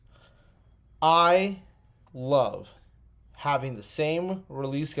I love having the same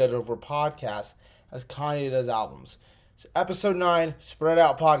release schedule for podcasts as Kanye does albums. So episode 9, Spread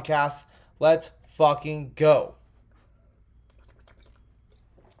Out Podcast. Let's fucking go.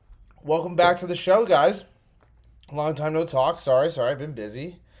 Welcome back to the show, guys. Long time no talk. Sorry, I've been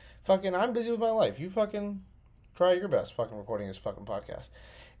busy. I'm busy with my life. You fucking try your best fucking recording this fucking podcast.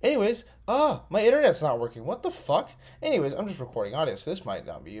 Anyways, my internet's not working. What the fuck? Anyways, I'm just recording audio, so this might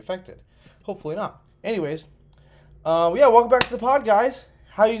not be affected. Hopefully not. Anyways, welcome back to the pod, guys.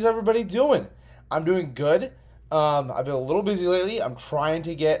 How is everybody doing? I'm doing good. I've been a little busy lately. I'm trying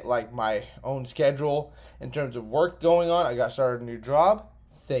to get my own schedule in terms of work going on. I got started a new job.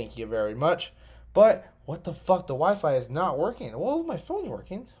 Thank you very much. But what the fuck? The Wi-Fi is not working. Well, my phone's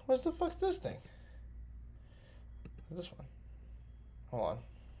working. What the fuck's this thing? This one. Hold on.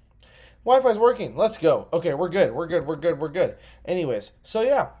 Wi-Fi's working. Let's go. Okay, we're good. Anyways, so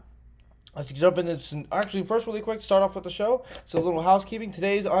yeah. Let's jump into some. Actually, first, really quick, start off with the show. So, a little housekeeping.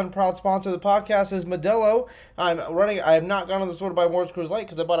 Today's unproud sponsor of the podcast is Modelo. I have not gone on the Soda by Morris Cruise Light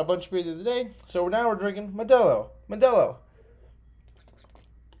because I bought a bunch of beer the other day. So, now we're drinking Modelo.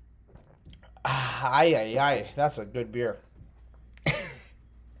 Ay. That's a good beer.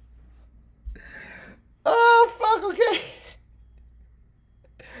 Oh, fuck, okay.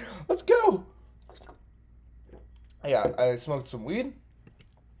 Let's go. Yeah, I smoked some weed.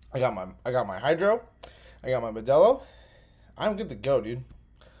 I got my hydro. I got my Modelo. I'm good to go, dude.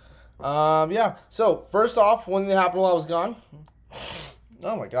 So, first off, one thing that happened while I was gone.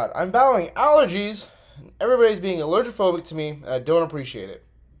 Oh, my God. I'm battling allergies. Everybody's being allergophobic to me, and I don't appreciate it.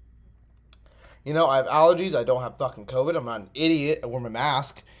 You know, I have allergies. I don't have fucking COVID. I'm not an idiot. I wear my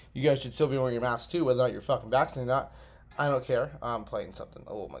mask. You guys should still be wearing your mask, too, whether or not you're fucking vaccinated or not. I don't care. I'm playing something.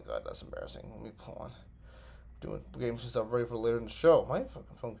 Oh, my God. That's embarrassing. Let me pull on. Doing games and stuff ready for later in the show. My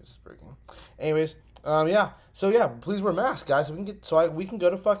fucking phone case is breaking. Anyways, please wear masks, guys, so we can go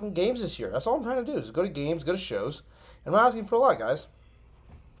to fucking games this year. That's all I'm trying to do is go to games, go to shows, and I'm not asking for a lot, guys.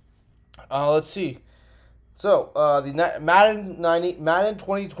 Let's see. So the Madden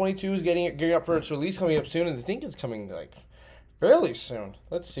 2022 is gearing up for its release, coming up soon, and I think it's coming fairly soon.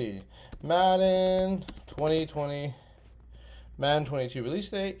 Let's see, Madden 2020. Madden 22 release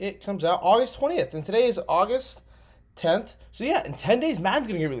date. It comes out August 20th. And today is August 10th. So yeah, in 10 days, Madden's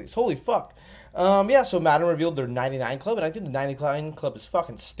going to get released. Holy fuck. So Madden revealed their 99 Club. And I think the 99 Club is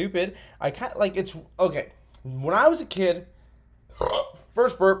fucking stupid. It's, okay. When I was a kid,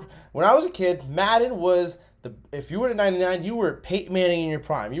 first burp. When I was a kid, Madden was, if you were at 99, you were Peyton Manning in your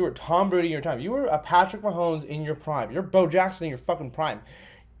prime. You were Tom Brady in your time. You were a Patrick Mahomes in your prime. You're Bo Jackson in your fucking prime.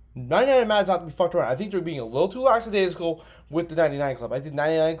 99 Madden's not to be fucked around. I think they're being a little too lackadaisical with the 99 Club. I think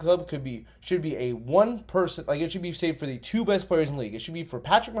 99 Club should be a one person, it should be saved for the two best players in the league. It should be for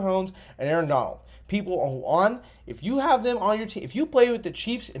Patrick Mahomes and Aaron Donald. If you have them on your team, if you play with the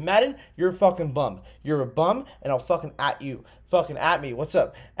Chiefs in Madden, you're a fucking bum. You're a bum, and I'll fucking at you. Fucking at me. What's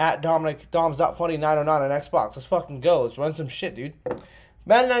up? At Dominic, Doms.funny909 on Xbox. Let's fucking go. Let's run some shit, dude.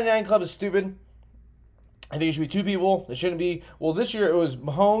 Madden 99 Club is stupid. I think it should be two people. It shouldn't be. Well, this year it was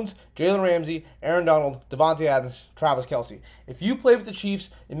Mahomes, Jalen Ramsey, Aaron Donald, Devontae Adams, Travis Kelce. If you play with the Chiefs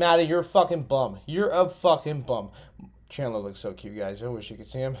in Madden, you're a fucking bum. You're a fucking bum. Chandler looks so cute, guys. I wish you could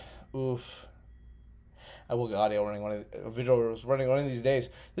see him. Oof. I will get audio running visual running one of these days.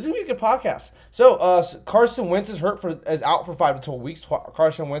 This is gonna be a good podcast. So, Carson Wentz is out for 5 to 12 weeks.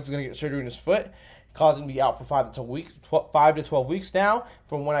 Carson Wentz is gonna get surgery in his foot, causing him to be out for 5 to 12 weeks now.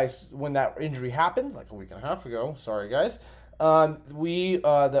 From when that injury happened, like a week and a half ago. Sorry, guys.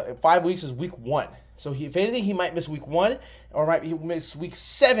 The 5 weeks is week 1. So if anything, he might miss week 1 or might miss week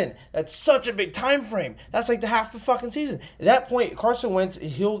 7. That's such a big time frame. That's like the half of the fucking season. At that point, Carson Wentz,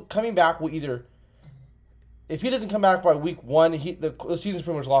 coming back will either. If he doesn't come back by week 1, the season's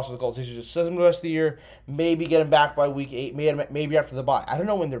pretty much lost with the Colts. He should just set him the rest of the year. Maybe get him back by week 8. Maybe after the bye. I don't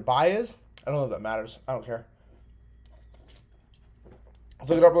know when their bye is. I don't know if that matters. I don't care. Let's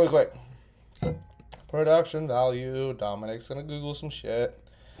look it up really quick. Production value. Dominic's going to Google some shit.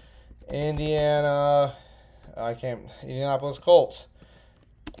 Indianapolis Colts.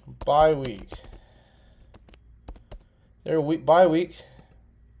 Bye week. Bye week.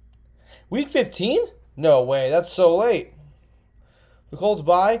 Week 15? No way. That's so late. The Colts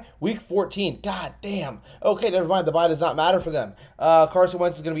bye week 14. God damn. Okay, never mind. The bye does not matter for them. Carson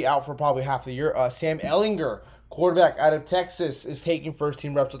Wentz is going to be out for probably half the year. Sam Ehlinger, quarterback out of Texas, is taking first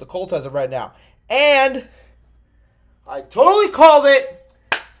team reps with the Colts as of right now. And I totally called it.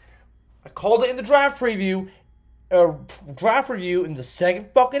 I called it in the draft review in the second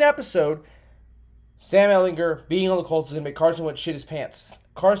fucking episode. Sam Ehlinger being on the Colts is going to make Carson Wentz shit his pants.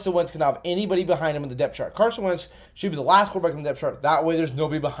 Carson Wentz cannot have anybody behind him on the depth chart. Carson Wentz should be the last quarterback on the depth chart. That way there's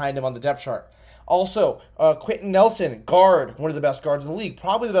nobody behind him on the depth chart. Also, Quentin Nelson, guard, one of the best guards in the league.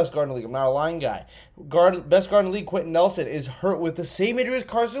 Probably the best guard in the league. I'm not a line guy. Best guard in the league, Quentin Nelson, is hurt with the same injury as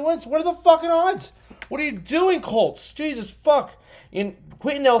Carson Wentz. What are the fucking odds? What are you doing, Colts? Jesus, fuck.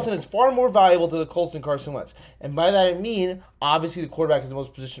 Quentin Nelson is far more valuable to the Colts than Carson Wentz. And by that I mean, obviously the quarterback is the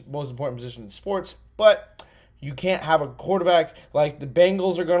most important position in sports, but you can't have a quarterback like the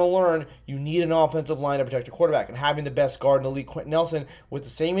Bengals are going to learn. You need an offensive line to protect your quarterback. And having the best guard in the league, Quentin Nelson, with the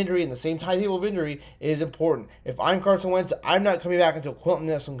same injury and the same timetable of injury is important. If I'm Carson Wentz, I'm not coming back until Quentin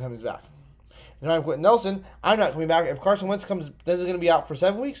Nelson comes back. And if I'm Quentin Nelson, I'm not coming back. If Carson Wentz is going to be out for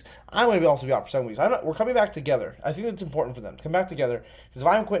 7 weeks, I'm going to also be out for 7 weeks. We're coming back together. I think it's important for them to come back together. Because if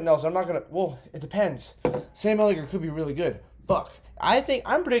I'm Quentin Nelson, I'm not going to... Well, it depends. Sam Ehlinger could be really good. Fuck.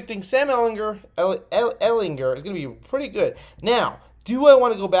 I'm predicting Sam Ehlinger is going to be pretty good. Now, do I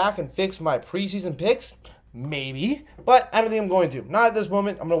want to go back and fix my preseason picks? Maybe, but I don't think I'm going to. Not at this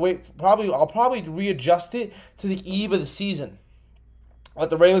moment. I'm going to wait. I'll probably readjust it to the eve of the season.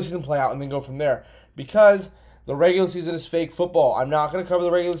 Let the regular season play out and then go from there. Because the regular season is fake football. I'm not going to cover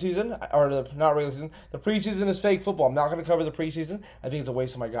the regular season, not regular season. The preseason is fake football. I'm not going to cover the preseason. I think it's a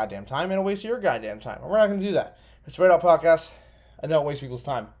waste of my goddamn time and a waste of your goddamn time. And we're not going to do that. It's Straight Out Podcast. I don't waste people's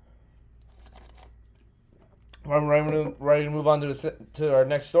time. I'm ready to move on to our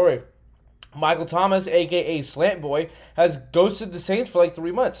next story. Michael Thomas, a.k.a. Slant Boy, has ghosted the Saints for like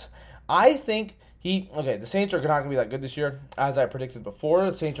 3 months. I think the Saints are not going to be that good this year, as I predicted before.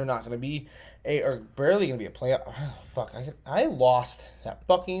 The Saints are not going to be barely going to be a playoff. Oh, fuck, I lost that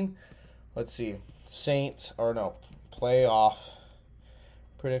fucking, let's see, playoff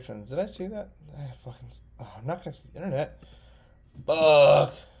prediction. Did I see that? I'm not connected to the internet.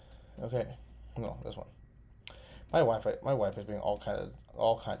 Fuck. Okay. No, this one. My Wi-Fi is being all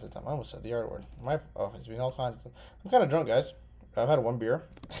kinds of dumb. I almost said the R word. My is being all kinds of dumb. I'm kind of drunk, guys. I've had one beer.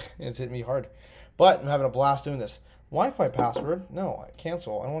 And it's hit me hard. But I'm having a blast doing this. Wi-Fi password. No,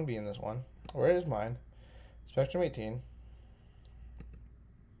 cancel. I don't want to be in this one. Where is mine? Spectrum 18.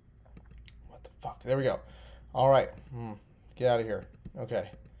 What the fuck? There we go. All right. Get out of here. Okay.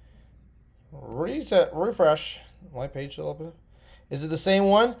 Reset. Refresh. My page still open? Is it the same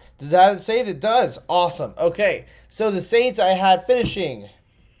one? Does that have it saved? It does. Awesome. Okay. So the Saints I had finishing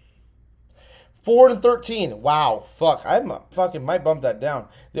 4-13. Wow. Fuck. I might bump that down.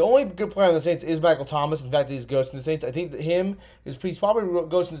 The only good player on the Saints is Michael Thomas. In fact, he's ghosting the Saints. I think that he's probably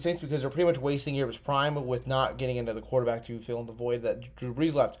ghosting the Saints because they're pretty much wasting year of his prime with not getting into the quarterback to fill in the void that Drew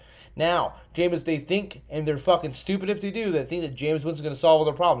Brees left. Now, they think, and they're fucking stupid if they do, they think that Jameis Winston's going to solve all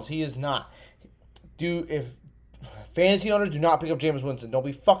their problems. He is not. If fantasy owners, do not pick up Jameis Winston. Don't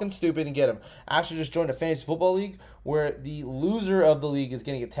be fucking stupid and get him. I actually just joined a fantasy football league where the loser of the league is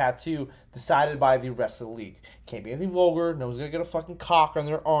getting a tattoo decided by the rest of the league. Can't be anything vulgar. No one's going to get a fucking cock on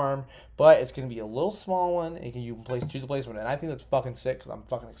their arm, but it's going to be a little small one, and you can choose a placement. And I think that's fucking sick because I'm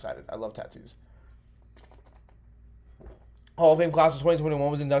fucking excited. I love tattoos. Hall of Fame class of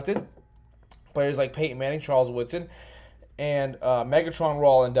 2021 was inducted. Players like Peyton Manning, Charles Woodson, and Megatron were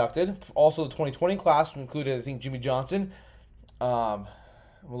all inducted. Also, the 2020 class included, I think, Jimmy Johnson. I'm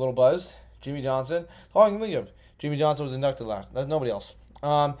a little buzzed. Jimmy Johnson. All I can think of. Jimmy Johnson was inducted last. That's nobody else.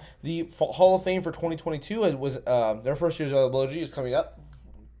 The Hall of Fame for 2022 was their first year's eligibility is coming up.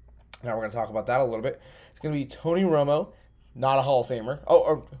 Now we're going to talk about that a little bit. It's going to be Tony Romo, not a Hall of Famer.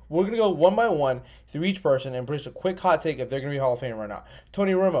 We're going to go one by one through each person and produce a quick hot take if they're going to be a Hall of Famer or not.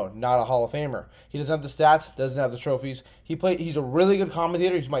 Tony Romo, not a Hall of Famer. He doesn't have the stats, doesn't have the trophies. He's a really good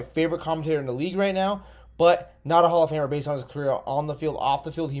commentator. He's my favorite commentator in the league right now, but not a Hall of Famer based on his career on the field. Off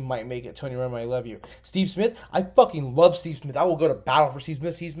the field, he might make it. Tony Romo, I love you. Steve Smith, I fucking love Steve Smith. I will go to battle for Steve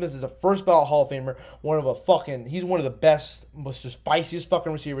Smith. Steve Smith is a first ballot Hall of Famer. He's one of the best, most just spiciest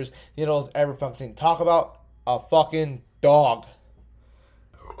fucking receivers the NFL's ever fucking seen. Talk about a fucking dog.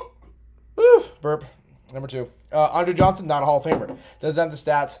 Woo, burp. Number 2. Andre Johnson, not a Hall of Famer. Doesn't have the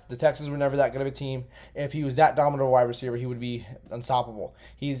stats. The Texans were never that good of a team. If he was that dominant wide receiver, he would be unstoppable.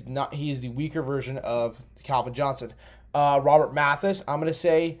 He's not. He is the weaker version of Calvin Johnson. Robert Mathis, I'm going to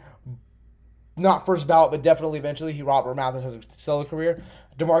say not first ballot, but definitely eventually. Robert Mathis has a stellar career.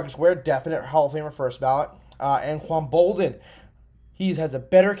 DeMarcus Ware, definite Hall of Famer, first ballot. And Quan Bolden. He has a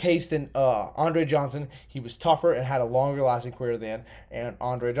better case than Andre Johnson. He was tougher and had a longer lasting career than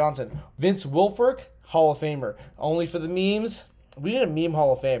Andre Johnson. Vince Wilfork, Hall of Famer. Only for the memes. We need a meme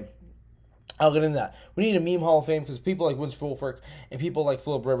Hall of Fame. I'll get into that. We need a meme Hall of Fame because people like Vince Fulford and people like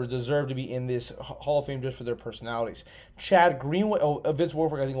Philip Rivers deserve to be in this Hall of Fame just for their personalities. Chad Greenway, Vince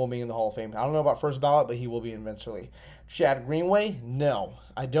Wilfork I think will be in the Hall of Fame. I don't know about first ballot, but he will be eventually. Chad Greenway, no.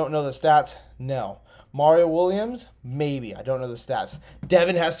 I don't know the stats, no. Mario Williams, maybe. I don't know the stats.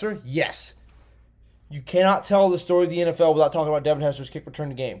 Devin Hester, yes. You cannot tell the story of the NFL without talking about Devin Hester's kick return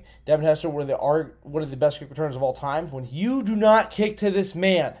to game. Devin Hester, one of the best kick returners of all time. When you do not kick to this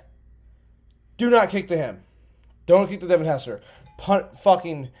man, do not kick to him. Don't kick to Devin Hester. Punt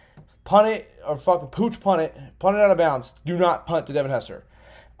it, or fucking pooch punt it out of bounds. Do not punt to Devin Hester.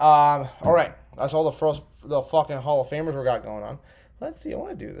 All right, that's all the fucking Hall of Famers we got going on. Let's see. I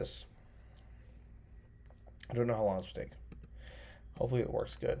want to do this. I don't know how long this will take. Hopefully it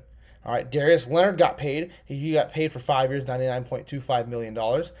works good. All right, Darius Leonard got paid. He got paid for 5 years, $99.25 million.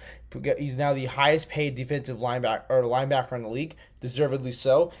 He's now the highest paid defensive linebacker in the league, deservedly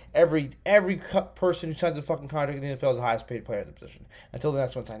so. Every person who signs a fucking contract in the NFL is the highest paid player at the position until the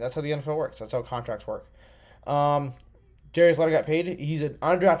next one signs. That's how the NFL works. That's how contracts work. Darius Leonard got paid. He's an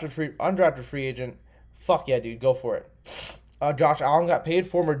undrafted free agent. Fuck yeah, dude, go for it. Josh Allen got paid.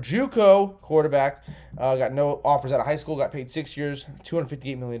 Former JUCO quarterback. Got no offers out of high school. Got paid 6 years,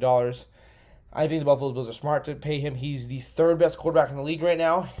 $258 million. I think the Buffalo Bills are smart to pay him. He's the third best quarterback in the league right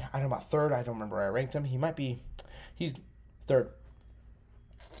now. I don't know about third. I don't remember where I ranked him. He's third.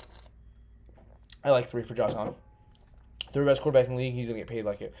 I like 3 for Josh Allen. Third best quarterback in the league. He's going to get paid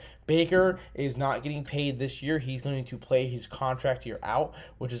like it. Baker is not getting paid this year. He's going to play his contract year out,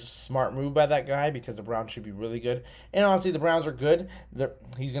 which is a smart move by that guy because the Browns should be really good. And honestly, the Browns are good.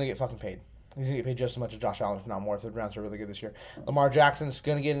 He's going to get fucking paid. He's going to get paid just as much as Josh Allen, if not more, if the Browns are really good this year. Lamar Jackson's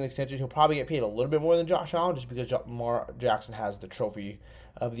going to get an extension. He'll probably get paid a little bit more than Josh Allen just because Lamar Jackson has the trophy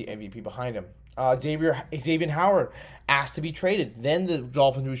of the MVP behind him. Xavier Howard asked to be traded. Then the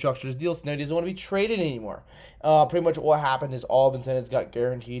Dolphins restructured his deal, so now he doesn't want to be traded anymore. Pretty much what happened is all of his incentives got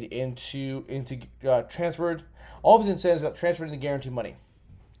guaranteed transferred. All of his incentives got transferred into guaranteed money.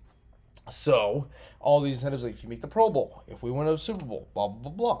 So all these incentives, like if you make the Pro Bowl, if we win a Super Bowl, blah blah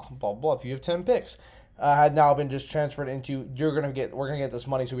blah blah blah. If you have 10 picks, had now been just transferred into we're gonna get this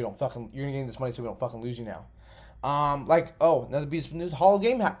money so we don't fucking lose you now. Another piece of news: Hall of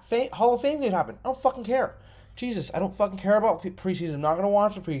Fame game happened. I don't fucking care. Jesus, I don't fucking care about preseason. I'm not gonna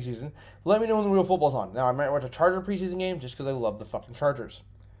watch the preseason. Let me know when the real football's on. Now I might watch a Charger preseason game just because I love the fucking Chargers.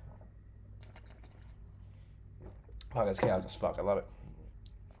 Oh, that's chaos as fuck. I love it.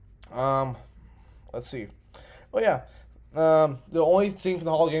 Let's see. Oh yeah. The only thing from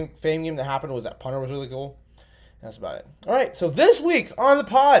the Hall of Fame game that happened was that punter was really cool. That's about it. All right, so this week on the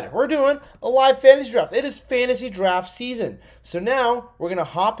pod, we're doing a live fantasy draft. It is fantasy draft season. So now we're going to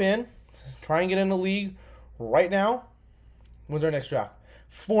hop in, try and get in the league right now. When's our next draft?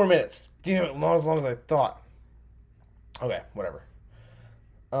 4 minutes. Damn it, not as long as I thought. Okay, whatever.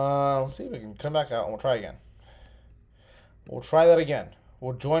 Let's see if we can come back out and we'll try again. We'll try that again.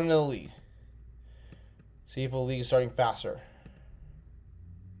 We'll join the league. See if the league is starting faster.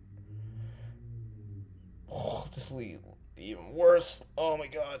 Oh, this league even worse. Oh my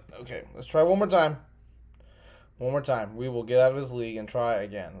god. Okay, let's try one more time. One more time. We will get out of this league and try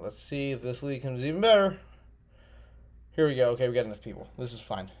again. Let's see if this league comes even better. Here we go. Okay, we got enough people. This is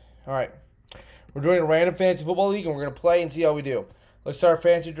fine. All right. We're doing a random fantasy football league, and we're going to play and see how we do. Let's start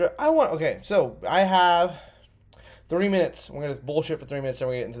fantasy draft. So I have 3 minutes. We're going to bullshit for 3 minutes, and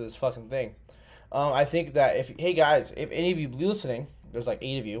we're going to get into this fucking thing. I think that hey guys, if any of you listening, there's like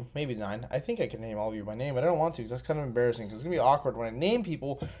 8 of you, maybe 9. I think I can name all of you by name, but I don't want to because that's kind of embarrassing because it's going to be awkward when I name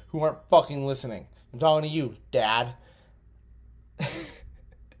people who aren't fucking listening. I'm talking to you, Dad.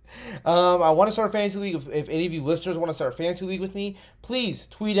 I want to start a fantasy league. If any of you listeners want to start a fantasy league with me, please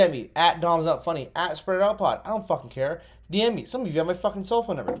tweet at me, @DomsNotFunny, @SpreadItOutPod. I don't fucking care. DM me. Some of you have my fucking cell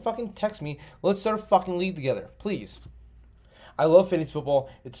phone number. Fucking text me. Let's start a fucking league together, please. I love fantasy football.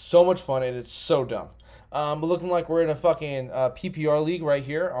 It's so much fun and it's so dumb. But looking like we're in a fucking PPR league right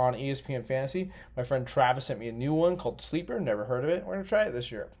here on ESPN Fantasy. My friend Travis sent me a new one called Sleeper. Never heard of it. We're gonna try it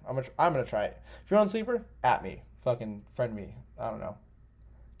this year. I'm gonna try it. If you're on Sleeper, at me. Fucking friend me. I don't know.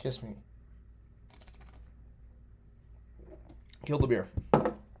 Kiss me. Kill the beer.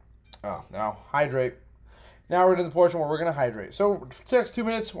 Oh, now hydrate. Now we're to the portion where we're gonna hydrate. So for the next 2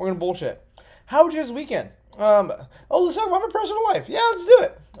 minutes, we're gonna bullshit. How was your weekend? Let's talk about my personal life. Yeah, let's do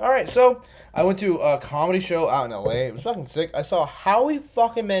it. All right, so I went to a comedy show out in LA. It was fucking sick. I saw Howie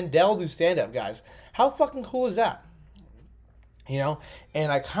fucking Mandel do stand-up, guys. How fucking cool is that? You know?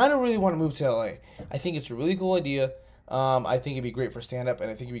 And I kind of really want to move to LA. I think it's a really cool idea. I think it'd be great for stand-up, and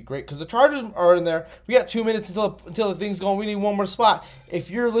I think it'd be great because the Chargers are in there. We got 2 minutes until the thing's going. We need one more spot. If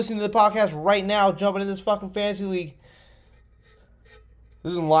you're listening to the podcast right now, jumping in this fucking fantasy league,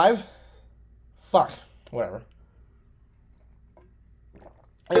 this isn't live? Fuck. Whatever.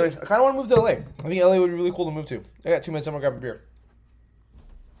 Anyways, I kind of want to move to LA. I think LA would be really cool to move to. I got 2 minutes. I'm going to grab a beer.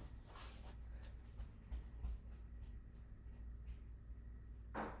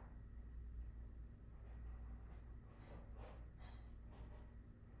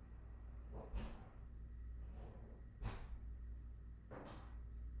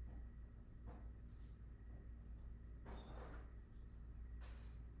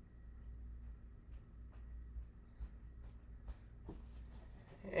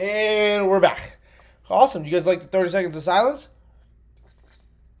 And we're back. Awesome. You guys like the 30 seconds of silence?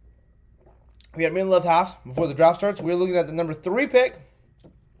 We got minute left half before the draft starts. We're looking at the number 3 pick.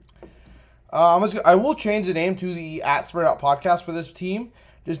 I will change the name to the @Spread Out Podcast for this team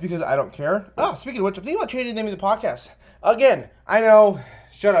just because I don't care. Speaking of which, I'm thinking about changing the name of the podcast. Again, I know.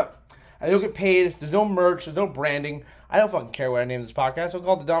 Shut up. I don't get paid. There's no merch. There's no branding. I don't fucking care what I name this podcast. I'll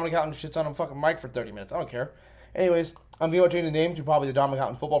call it the Dominic Houghton Shits on a fucking mic for 30 minutes. I don't care. Anyways, I'm thinking about changing the name to probably the Dominic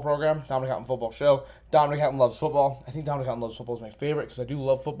Houghton Football Program, Dominic Houghton Football Show. Dominic Houghton Loves Football. I think Dominic Houghton Loves Football is my favorite because I do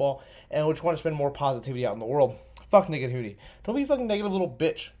love football and I just want to spend more positivity out in the world. Fuck negativity. Don't be a fucking negative little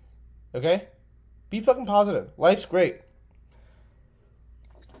bitch. Okay? Be fucking positive. Life's great.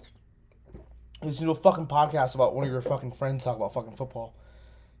 Listen to a fucking podcast about one of your fucking friends talk about fucking football.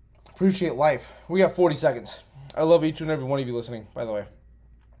 Appreciate life. We got 40 seconds. I love each and every one of you listening, by the way.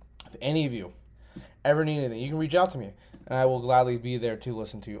 If any of you ever need anything, you can reach out to me, and I will gladly be there to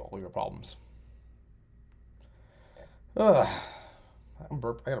listen to all your problems. I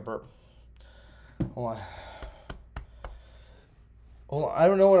gotta burp. Hold on. I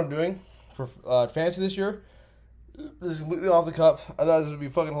don't know what I'm doing for fantasy this year. This is completely off the cuff. I thought this would be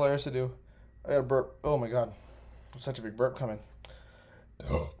fucking hilarious to do. I gotta burp. Oh my god. Such a big burp coming.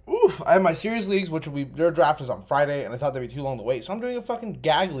 Oof. I have my series leagues, which will be, their draft is on Friday, and I thought that'd be too long to wait. So I'm doing a fucking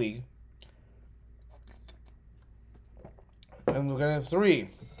gag league. And we're going to have 3,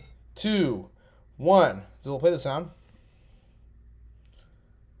 2, 1. So we'll play the sound.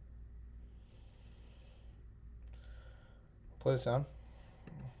 Play the sound.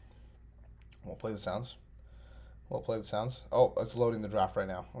 We'll play the sounds. We'll play the sounds. Oh, it's loading the draft right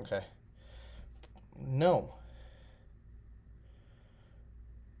now. Okay. No.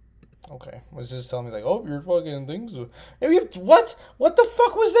 Okay. Was just telling me like, oh, your fucking things. Hey, we have what? What the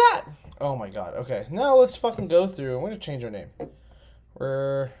fuck was that? Oh my god. Okay. Now let's fucking go through. I'm gonna change our name.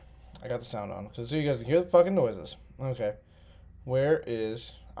 I got the sound on because so you guys can hear the fucking noises. Okay. Where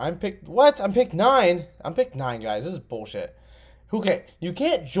is I'm picked 9. I'm picked 9, guys. This is bullshit. Okay, you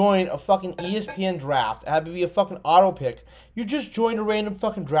can't join a fucking ESPN draft. It had to be a fucking auto pick. You just joined a random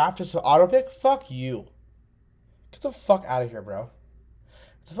fucking draft just to auto pick? Fuck you. Get the fuck out of here, bro. What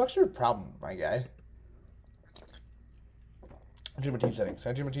the fuck's your problem, my guy? I'll change my team settings.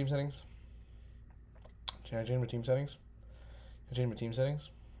 Can I change my team settings? Can I change my team settings? Can I change my team settings?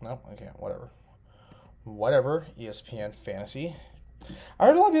 No, I can't. Whatever. ESPN Fantasy. I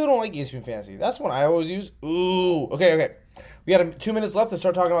heard a lot of people don't like ESPN Fantasy. That's one I always use. Ooh. Okay. We got 2 minutes left to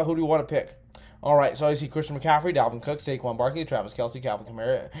start talking about who do we want to pick. All right, so I see Christian McCaffrey, Dalvin Cook, Saquon Barkley, Travis Kelce, Calvin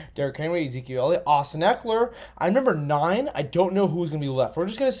Kamara, Derrick Henry, Ezekiel Elliott, Austin Eckler. I'm number 9. I don't know who's going to be left. We're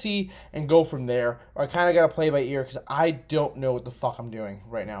just going to see and go from there. I kind of got to play by ear because I don't know what the fuck I'm doing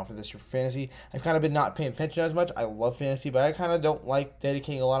right now for this year fantasy. I've kind of been not paying attention as much. I love fantasy, but I kind of don't like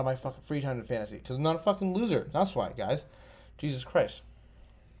dedicating a lot of my fucking free time to fantasy because I'm not a fucking loser. That's why, guys. Jesus Christ.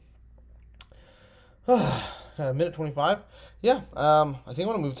 Minute 25. Yeah, I think I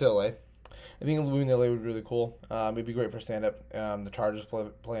want to move to LA. I think moving to LA would be really cool. It'd be great for stand-up. The Chargers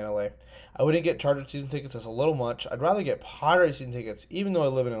play in LA. I wouldn't get Chargers season tickets. That's a little much. I'd rather get Padres season tickets, even though I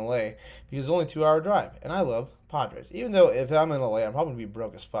live in LA, because it's only a 2-hour drive, and I love Padres. Even though if I'm in LA, I'm probably going to be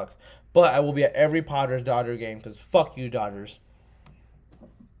broke as fuck. But I will be at every Padres-Dodger game, because fuck you, Dodgers.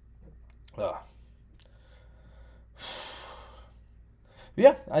 Ugh.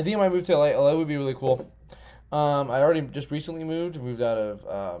 Yeah, I think I might move to LA. LA would be really cool. I already just recently moved out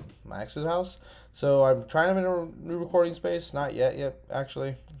of my ex's house. So I'm trying to in a new recording space. Not yet,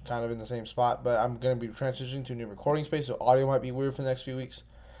 actually. Kind of in the same spot. But I'm going to be transitioning to a new recording space. So audio might be weird for the next few weeks.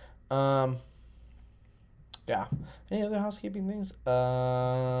 Yeah. Any other housekeeping things?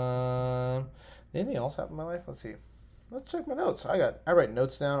 Anything else happen in my life? Let's see. Let's check my notes. I write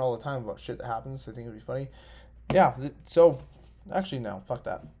notes down all the time about shit that happens. I think it would be funny. Yeah. So, actually, no. Fuck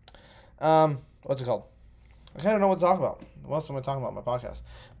that. What's it called? I kind of know what to talk about. What else am I talking about on my podcast?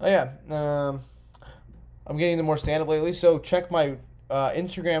 Oh, yeah. I'm getting into more stand-up lately, so check my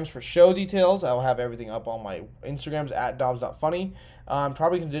Instagrams for show details. I will have everything up on my Instagrams at doms.funny. I'm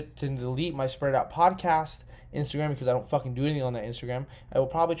probably going to delete my Spread Out Podcast Instagram because I don't fucking do anything on that Instagram. I will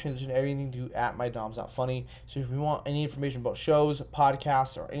probably transition everything to at my doms.funny. So if you want any information about shows,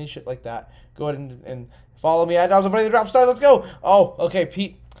 podcasts, or any shit like that, go ahead and follow me at doms.funny. The drop star. Let's go. Oh, okay,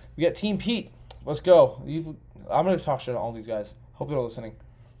 Pete. We got Team Pete. Let's go. I'm going to talk shit on all these guys. Hope they're listening.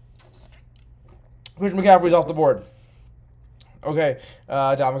 Christian McCaffrey's off the board. Okay,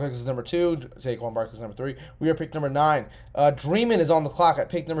 Dominic Cook is number 2. Saquon Barkley is number 3. We are pick number 9. Dreamin' is on the clock at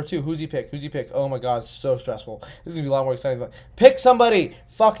pick number 2. Who's he pick? Oh my god, it's so stressful. This is going to be a lot more exciting. Pick somebody.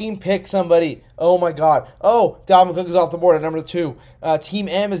 Fucking pick somebody. Oh my god. Oh, Dominic Cook is off the board at number 2. Team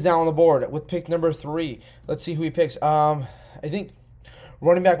M is now on the board with pick number 3. Let's see who he picks. I think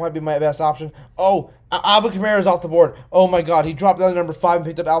running back might be my best option. Oh, Alvin Kamara is off the board. Oh my god, he dropped down to number 5 and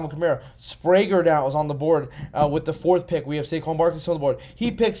picked up Alvin Kamara. Sprager now is on the board with the 4th pick. We have Saquon Barkley on the board.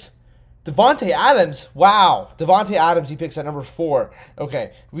 He picks Devontae Adams. Wow. Devontae Adams, he picks at number 4.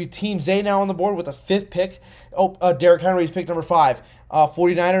 Okay, we have Team Zay now on the board with the 5th pick. Oh, Derrick Henry's pick number 5.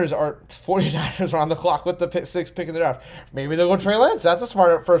 49ers are on the clock with the 6th pick in the draft. Maybe they'll go Trey Lance. That's a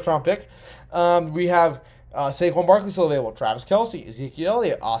smart first round pick. We have Saquon Barkley still available. Travis Kelce, Ezekiel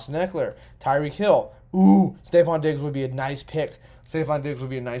Elliott, Austin Eckler, Tyreek Hill. Ooh, Stephon Diggs would be a nice pick. Let's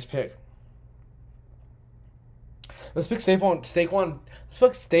pick Stephon. Let's pick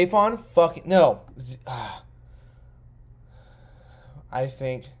Stephon fucking... No. I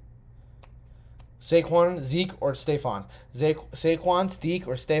think Saquon, Zeke, or Stephon. Saquon, Zeke,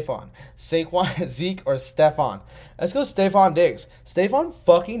 or Stephon. Saquon, Zeke, or Stephon. Let's go Stephon Diggs. Stephon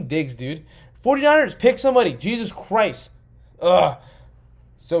fucking Diggs, dude. 49ers, pick somebody. Jesus Christ. Ugh.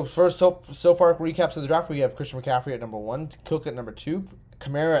 So so far recaps of the draft, we have Christian McCaffrey at number 1, Cook at number 2,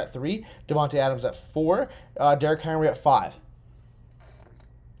 Kamara at 3, Devontae Adams at 4, Derrick Henry at 5.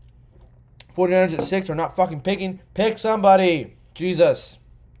 49ers at 6 are not fucking picking. Pick somebody. Jesus.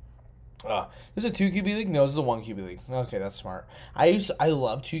 This is a 2 QB league? No, this is a 1 QB league. Okay, that's smart. I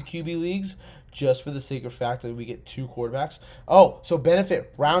love 2 QB leagues just for the sake of fact that we get 2 quarterbacks. Oh, so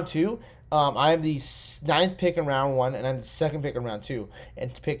benefit round 2. I am the 9th pick in round 1, and I'm the 2nd pick in round 2.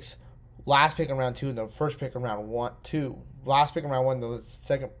 And picks last pick in round 2 and the first pick in round 2. Last pick in round 1, the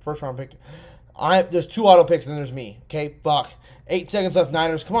first round pick. There's 2 auto picks, and then there's me. Okay, fuck. 8 seconds left,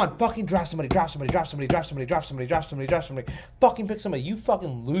 Niners. Come on, fucking draft somebody. Fucking pick somebody. You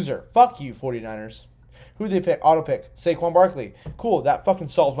fucking loser. Fuck you, 49ers. Who do they pick? Auto pick. Saquon Barkley. Cool, that fucking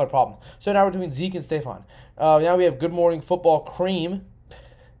solves my problem. So now we're doing Zeke and Stephon. Now we have Good Morning Football Cream.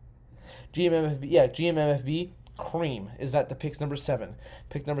 GMMFB Cream is that the pick's number 7.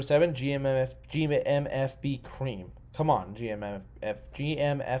 Pick number 7, GMMFB Cream. Come on,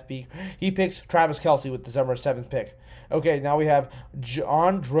 GMFB. He picks Travis Kelce with the number 7th pick. Okay, now we have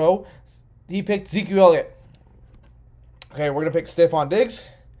John Dro. He picked Ezekiel Elliott. Okay, we're gonna pick Stephon Diggs.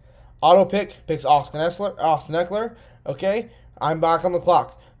 Auto picks Austin Eckler. Okay, I'm back on the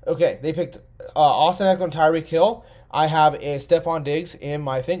clock. Okay, they picked Austin Eckler and Tyreek Hill. I have a Stephon Diggs in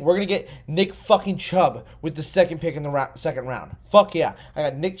my thing. We're going to get Nick fucking Chubb with the 2nd pick in the second round. Fuck yeah. I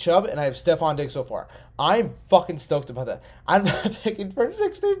got Nick Chubb and I have Stephon Diggs so far. I'm fucking stoked about that. I'm not picking for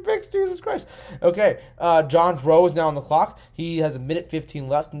 16 picks. Jesus Christ. Okay. John Dro is now on the clock. He has 1:15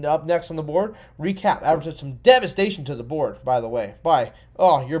 left. Up next on the board, recap. Averages some devastation to the board, by the way. Bye.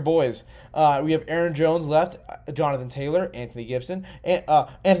 Oh, your boys. We have Aaron Jones left, Jonathan Taylor, Anthony Gibson.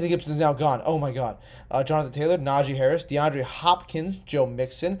 Anthony Gibson is now gone. Oh, my God. Jonathan Taylor, Najee Harris, DeAndre Hopkins, Joe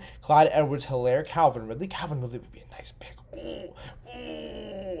Mixon, Clyde Edwards-Helaire, Calvin Ridley. Calvin Ridley would be a nice pick. Ooh.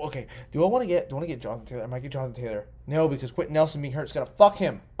 Okay. Do I want to get Jonathan Taylor? I might get Jonathan Taylor. No, because Quentin Nelson being hurt is going to fuck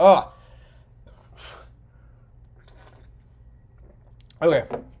him. Ugh. Okay.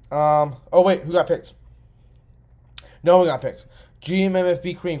 Oh, wait. Who got picked? No one got picked.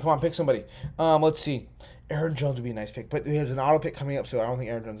 GMMFB Cream. Come on, pick somebody. Let's see. Aaron Jones would be a nice pick, but there's an auto pick coming up, so I don't think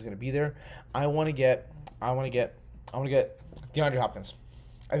Aaron Jones is going to be there. I want to get DeAndre Hopkins.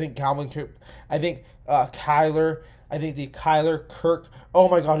 I think Kyler. I think the Kyler Kirk. Oh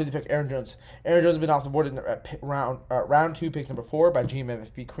my God, who did they pick? Aaron Jones. Aaron Jones has been off the board in round 2, pick number 4 by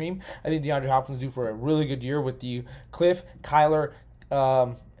GMFB Cream. I think DeAndre Hopkins is due for a really good year with the Cliff, Kyler,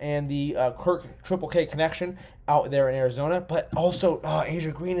 and the Kirk Triple K connection out there in Arizona. But also,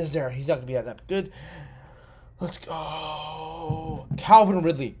 Andrew Green is there. He's not going to be that good. Let's go. Calvin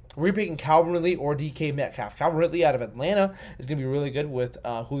Ridley. We're picking Calvin Ridley or DK Metcalf. Calvin Ridley out of Atlanta is going to be really good with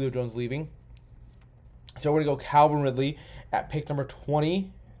Julio Jones leaving. So we're going to go Calvin Ridley at pick number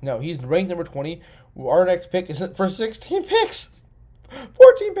 20. No, he's ranked number 20. Our next pick isn't for 16 picks.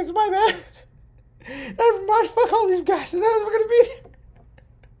 14 picks, my bad. Never mind, fuck all these guys. None of them are going to be there.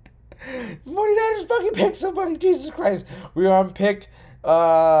 49ers fucking pick somebody. Jesus Christ. We are on pick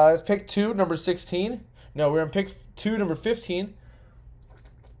 2, number 16. No, we're on pick 2, number 15.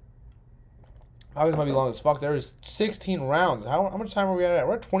 August might be long as fuck. There is 16 rounds. How much time are we at?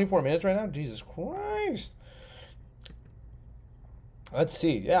 We're at 24 minutes right now? Jesus Christ. Let's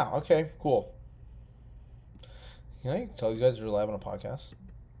see. Yeah, okay, cool. Can I tell these guys they're live on a podcast?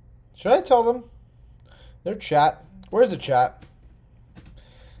 Should I tell them? Their chat. Where's the chat?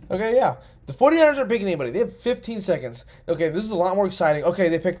 Okay, yeah. The 49ers are picking anybody. They have 15 seconds. Okay, this is a lot more exciting. Okay,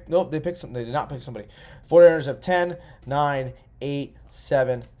 they picked some. They did not pick somebody. 49ers have 10, 9, 8,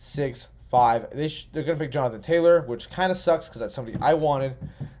 7, 6, 5. They're going to pick Jonathan Taylor, which kind of sucks because that's somebody I wanted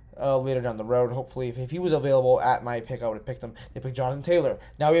later down the road. Hopefully, if he was available at my pick, I would have picked him. They picked Jonathan Taylor.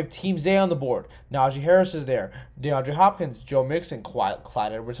 Now we have Team Zay on the board. Najee Harris is there. DeAndre Hopkins, Joe Mixon,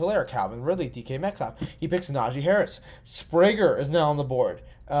 Clyde Edwards-Helaire, Calvin Ridley, DK Metcalf. He picks Najee Harris. Sprague is now on the board.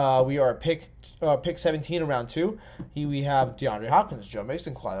 We are pick 17 in round 2. We have DeAndre Hopkins, Joe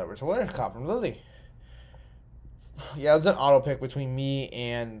Mixon, Clyde Edwards-Helaire, Calvin Ridley. Yeah, it was an auto pick between me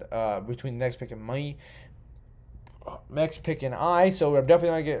and between the next pick and me. Next pick and I. So we're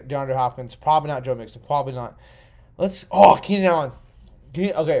definitely going to get DeAndre Hopkins. Probably not Joe Mixon. Probably not. Keenan Allen.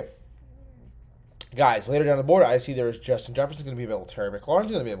 Okay. Guys, later down the board, I see there's Justin Jefferson going to be available. Terry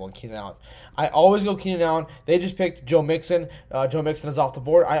McLaurin's going to be available. And Keenan Allen. I always go Keenan Allen. They just picked Joe Mixon. Joe Mixon is off the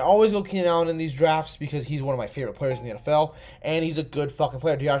board. I always go Keenan Allen in these drafts because he's one of my favorite players in the NFL. And he's a good fucking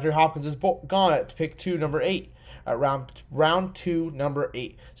player. DeAndre Hopkins is gone at pick 2, number 8. Round 2, number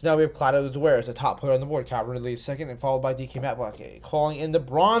 8. So now we have Clyde Edwards-Helaire as the top player on the board. Calvin Ridley is second, and followed by DK Metcalf, calling in the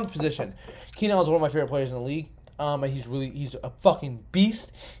bronze position. Keenan Allen is one of my favorite players in the league. He's a fucking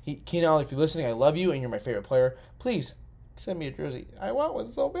beast. Keenan Allen, if you're listening, I love you, and you're my favorite player. Please send me a jersey. I want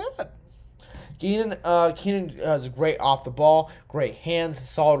one so bad. Keenan is great off the ball, great hands,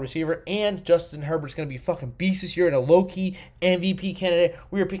 solid receiver, and Justin Herbert's going to be a fucking beast this year and a low-key MVP candidate.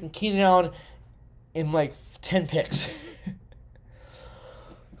 We are picking Keenan Allen in like 10 picks.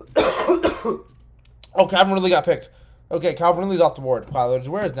 Calvin Ridley got picked. Okay, Calvin Ridley's off the board. Clyde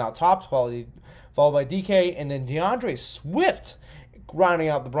Edwards-Helaire is now top, followed by DK, and then DeAndre Swift rounding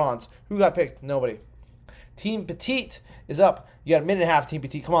out the bronze. Who got picked? Nobody. Team Petite is up. You got a minute and a half, Team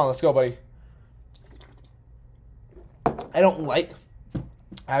Petite. Come on, let's go, buddy. I don't like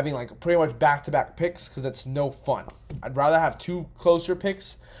having like pretty much back-to-back picks because it's no fun. I'd rather have 2 closer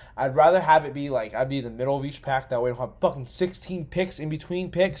picks. I'd rather have it be like I'd be in the middle of each pack. That way I don't have fucking 16 picks in between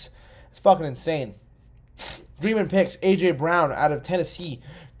picks. It's fucking insane. Dreaming picks. A.J. Brown out of Tennessee.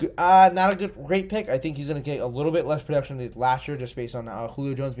 Not a great pick. I think he's going to get a little bit less production than last year just based on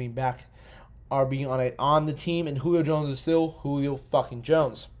Julio Jones being back or being on the team. And Julio Jones is still Julio fucking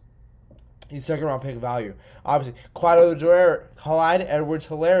Jones. He's second round pick value. Obviously, Clyde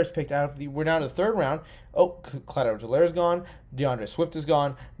Edwards-Helaire is picked out of we're now to the 3rd round. Clyde Edwards-Helaire is gone. DeAndre Swift is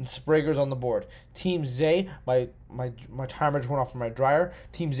gone. And Sprague's on the board. Team Zay, my timer just went off from my dryer.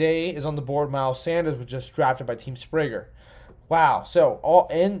 Team Zay is on the board. Miles Sanders was just drafted by Team Sprague. Wow. So, all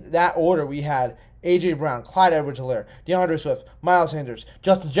in that order, we had A.J. Brown, Clyde Edwards-Helaire, DeAndre Swift, Miles Sanders.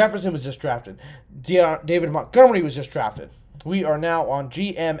 Justin Jefferson was just drafted. David Montgomery was just drafted. We are now on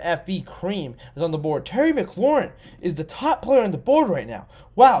GMFB. Cream is on the board. Terry McLaurin is the top player on the board right now.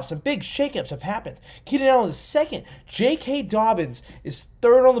 Wow, some big shakeups have happened. Keenan Allen is second. J.K. Dobbins is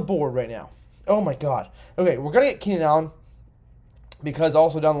 3rd on the board right now. Oh my God. Okay, we're going to get Keenan Allen because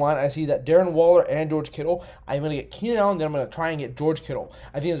also down the line I see that Darren Waller and George Kittle. I'm going to get Keenan Allen, then I'm going to try and get George Kittle.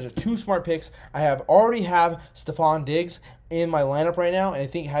 I think those are 2 smart picks. I already have Stephon Diggs in my lineup right now, and I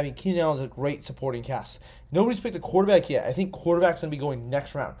think having Keenan Allen is a great supporting cast. Nobody's picked a quarterback yet. I think quarterback's going to be going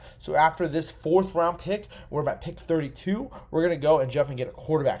next round. So after this 4th round pick, we're about pick 32, we're going to go and jump and get a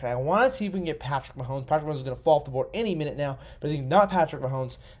quarterback. And I want to see if we can get Patrick Mahomes. Patrick Mahomes is going to fall off the board any minute now. But I think not Patrick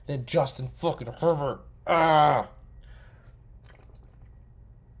Mahomes, then Justin fucking Herbert.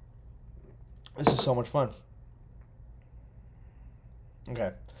 This is so much fun.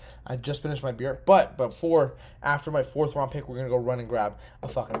 Okay. I just finished my beer. But after my 4th round pick, we're going to go run and grab a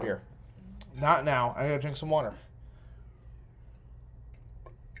fucking beer. Not now. I gotta drink some water.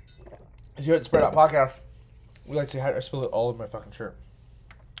 As you heard the Spread Out Podcast, we like to say I spilled it all over my fucking shirt.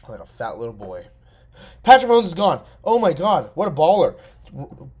 I'm like a fat little boy. Patrick Mahomes is gone. Oh my God, what a baller.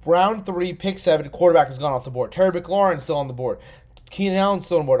 Round 3, pick 7, quarterback has gone off the board. Terry McLaurin is still on the board. Keenan Allen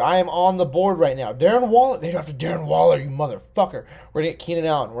still on the board. I am on the board right now. Darren Waller. They drafted Darren Waller, you motherfucker. We're going to get Keenan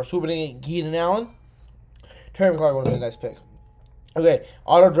Allen. We're swooping in Keenan Allen. Terry McLaurin would have been a nice pick. Okay,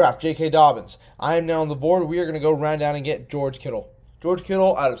 auto draft, J.K. Dobbins. I am now on the board. We are going to go round down and get George Kittle. George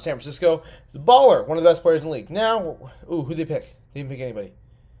Kittle out of San Francisco. The baller, one of the best players in the league. Now, who'd they pick? They didn't pick anybody.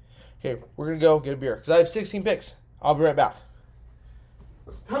 Okay, we're going to go get a beer. Because I have 16 picks. I'll be right back.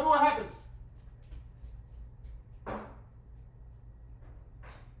 Tell me what happens.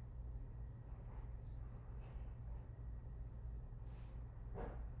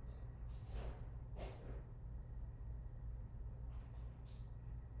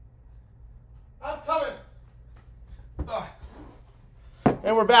 I'm coming. Ugh.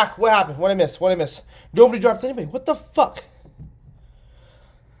 And we're back. What happened? What did I miss? Nobody dropped anybody. What the fuck?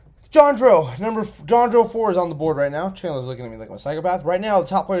 John Joe 4 is on the board right now. Chandler's looking at me like I'm a psychopath. Right now, the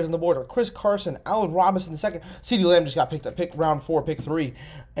top players on the board are Chris Carson, Allen Robinson, second. CeeDee Lamb just got picked up, pick round 4, pick 3.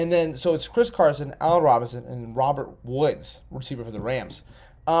 And then, so it's Chris Carson, Allen Robinson, and Robert Woods, receiver for the Rams.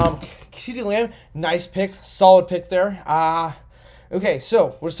 CeeDee Lamb, nice pick, solid pick there. Okay,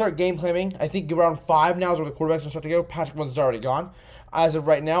 so we'll start game planning. I think around 5 now is where the quarterbacks will start to go. Patrick Mahomes is already gone. As of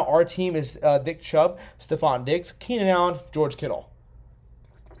right now, our team is Nick Chubb, Stephon Diggs, Keenan Allen, George Kittle.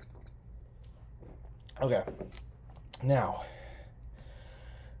 Okay, now,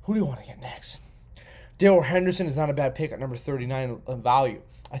 who do you want to get next? Darrell Henderson is not a bad pick at number 39 in value.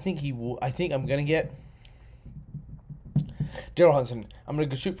 I think I'm gonna get Darrell Henderson. I'm gonna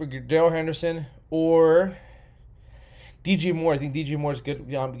go shoot for Darrell Henderson or DJ Moore. I think DJ Moore is good.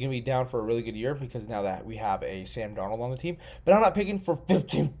 I'm gonna be down for a really good year because now that we have a Sam Darnold on the team. But I'm not picking for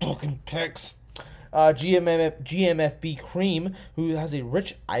 15 fucking picks. GMFB Cream, who has a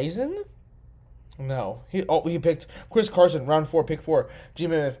Rich Eisen. No. He picked Chris Carson, round 4, pick 4.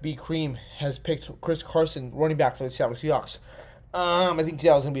 GMFB Cream has picked Chris Carson, running back for the Seattle Seahawks. I think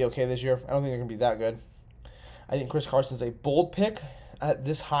Seattle's going to be okay this year. I don't think they're going to be that good. I think Chris Carson's a bold pick at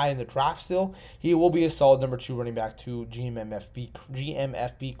this high in the draft still. He will be a solid number 2 running back to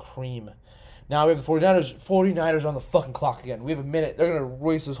GMFB Cream. Now we have the 49ers. 49ers on the fucking clock again. We have a minute. They're going to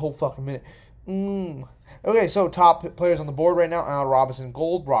waste this whole fucking minute. Okay, so top players on the board right now: Allen Robinson,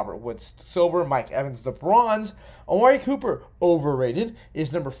 gold; Robert Woods, silver; Mike Evans, the bronze; Amari Cooper, overrated,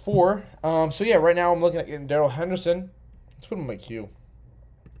 is number 4. So yeah, right now I'm looking at getting Darrell Henderson. Let's put him in my queue.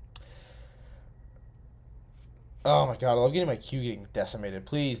 Oh my god, I love getting my queue getting decimated.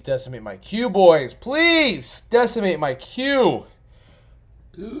 Please decimate my queue, boys. Please decimate my queue.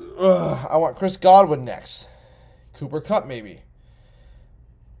 I want Chris Godwin next. Cooper Kupp maybe.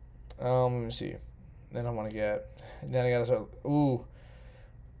 Let me see. Then I want to get. Then I got to start.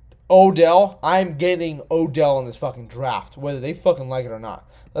 Odell. I'm getting Odell in this fucking draft, whether they fucking like it or not.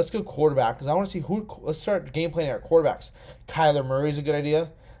 Let's go quarterback because I want to see who. Let's start game planning our quarterbacks. Kyler Murray's a good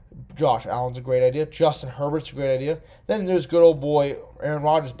idea. Josh Allen's a great idea. Justin Herbert's a great idea. Then there's good old boy Aaron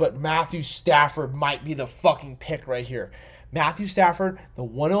Rodgers, but Matthew Stafford might be the fucking pick right here. Matthew Stafford, the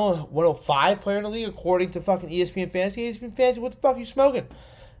 105 player in the league according to fucking ESPN Fantasy. ESPN Fantasy, what the fuck are you smoking?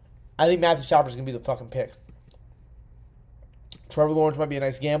 I think Matthew Stafford's going to be the fucking pick. Trevor Lawrence might be a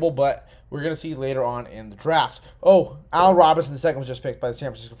nice gamble, but we're going to see later on in the draft. Allen Robinson, the second, was just picked by the San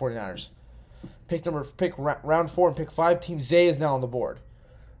Francisco 49ers. Pick round 4 and pick 5. Team Zay is now on the board.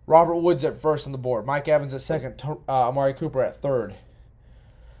 Robert Woods at first on the board. Mike Evans at second. Amari Cooper at third.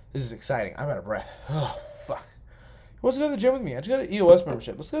 This is exciting. I'm out of breath. Oh, fuck. Who wants to go to the gym with me? I just got an EOS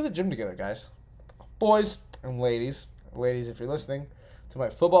membership. Let's go to the gym together, guys. Boys and ladies. Ladies, if you're listening to my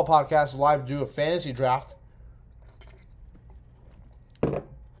football podcast, live do a fantasy draft.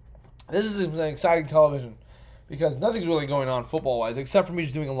 This is an exciting television because nothing's really going on football-wise except for me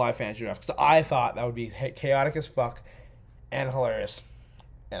just doing a live fantasy draft because I thought that would be chaotic as fuck and hilarious.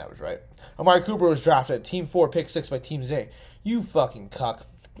 And I was right. Amari Cooper was drafted at Team 4, pick 6 by Team Z. You fucking cuck.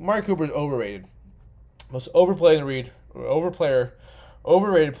 Amari Cooper is overrated. Most overrated player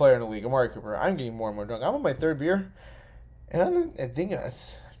in the league. Amari Cooper. I'm getting more and more drunk. I'm on my 3rd beer. And I think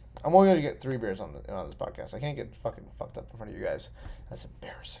I'm only going to get 3 beers on this podcast. I can't get fucking fucked up in front of you guys. That's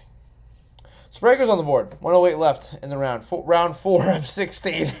embarrassing. Spraker's on the board. 108 left in the round. Round 4 of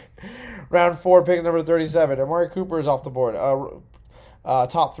 16. Round 4, pick number 37. Amari Cooper is off the board.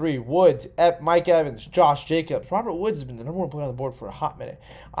 Top 3, Woods, Mike Evans, Josh Jacobs. Robert Woods has been the number 1 player on the board for a hot minute.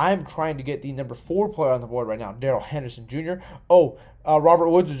 I'm trying to get the number 4 player on the board right now, Darrell Henderson Jr. Robert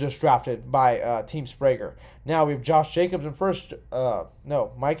Woods was just drafted by Team Spraker. Now we have Josh Jacobs in first.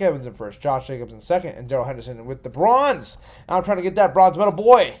 Mike Evans in first, Josh Jacobs in second, and Darrell Henderson with the bronze. I'm trying to get that bronze medal,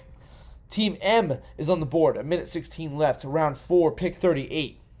 boy. Team M is on the board. A minute 16 left. Round 4, pick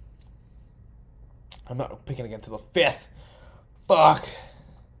 38. I'm not picking again until the 5th. Fuck.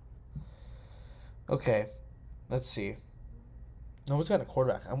 Okay. Let's see. No one's got a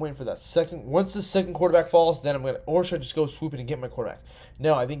quarterback. I'm waiting for that second. Once the second quarterback falls, then I'm going to. Or should I just go swooping and get my quarterback?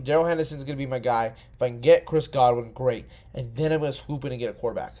 No, I think Darrell Henderson's going to be my guy. If I can get Chris Godwin, great. And then I'm going to swoop in and get a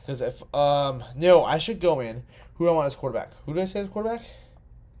quarterback. Because if. No, I should go in. Who do I want as quarterback? Who did I say as quarterback?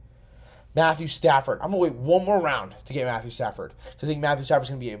 Matthew Stafford. I'm going to wait one more round to get Matthew Stafford. Because I think Matthew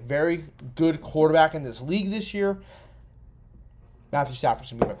Stafford's going to be a very good quarterback in this league this year. Matthew Stafford's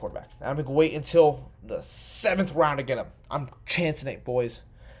going to be my quarterback. I'm going to wait until the 7th round to get him. I'm chancing it, boys.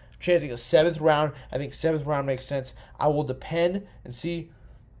 I'm chancing a 7th round. I think 7th round makes sense. I will depend and see.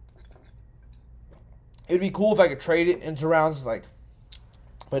 It would be cool if I could trade it into rounds.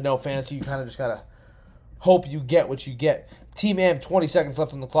 But no, fantasy, you kind of just got to hope you get what you get. Team M, 20 seconds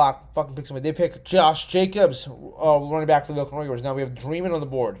left on the clock. Fucking pick somebody. They pick Josh Jacobs, running back for the Oakland Raiders. Now we have Dreamin' on the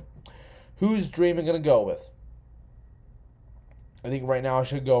board. Who's Dreamin' going to go with? I think right now I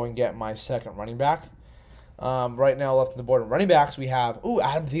should go and get my second running back. Right now left on the board. Running backs we have.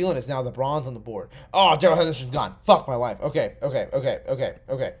 Adam Thielen is now the bronze on the board. Oh, Darrell Henderson's gone. Fuck my life. Okay.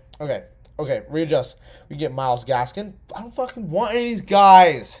 Readjust. We get Myles Gaskin. I don't fucking want any of these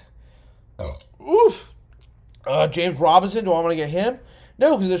guys. Oof. James Robinson. Do I want to get him?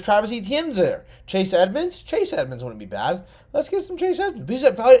 No, because there's Travis Etienne's there. Chase Edmonds. Chase Edmonds wouldn't be bad. Let's get some Chase Edmonds. Who's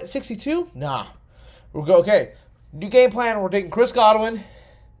that valued at 62? Nah. We'll go. Okay. New game plan, we're taking Chris Godwin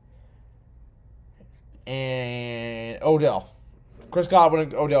and Odell. Chris Godwin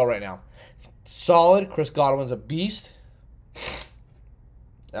and Odell right now. Solid. Chris Godwin's a beast.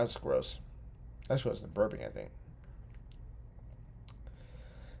 That's gross. That's gross than burping, I think.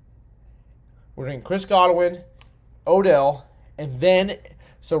 We're doing Chris Godwin, Odell, and then,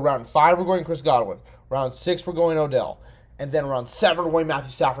 so round 5 we're going Chris Godwin. Round 6 we're going Odell. And then round 7 we're going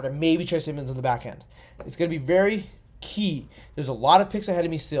Matthew Stafford and maybe Chase Edmonds on the back end. It's going to be very key. There's a lot of picks ahead of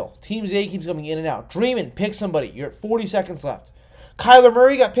me still. Team Z keeps coming in and out. Dreamin', pick somebody. You're at 40 seconds left. Kyler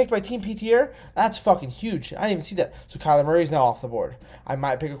Murray got picked by Team PTR. That's fucking huge. I didn't even see that. So Kyler Murray's now off the board. I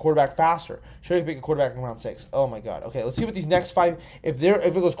might pick a quarterback faster. Should I pick a quarterback in round 6? Oh my god. Okay, let's see what these next 5. If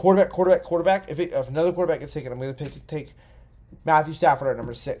it goes quarterback. If another quarterback gets taken, I'm going to take Matthew Stafford at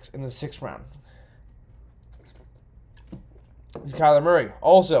number 6 in the 6th round. This is Kyler Murray,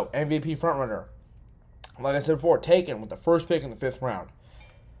 also MVP frontrunner. Like I said before, taken with the first pick in the 5th round.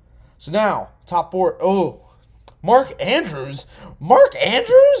 So now, top board. Oh, Mark Andrews?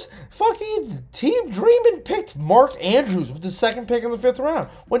 Fucking Team Dreamin' picked Mark Andrews with the 2nd pick in the 5th round.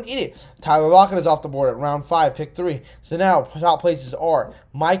 What an idiot. Tyler Lockett is off the board at round 5, pick 3. So now, top places are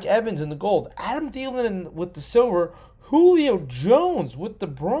Mike Evans in the gold, Adam Thielen with the silver, Julio Jones with the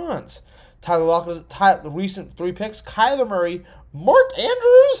bronze. Tyler Lockett, the recent 3 picks, Kyler Murray, Mark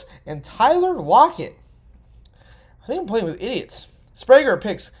Andrews, and Tyler Lockett. I think I'm playing with idiots. Sprague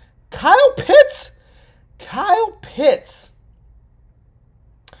picks Kyle Pitts.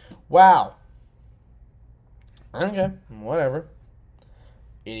 Wow. Okay, whatever.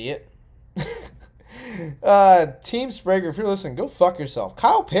 Idiot. Team Sprague, if you're listening, go fuck yourself.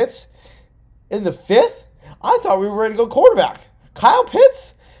 Kyle Pitts in the 5th? I thought we were ready to go quarterback. Kyle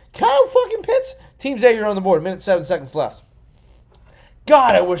fucking Pitts. Team Z, you're on the board. Minute 7 seconds left.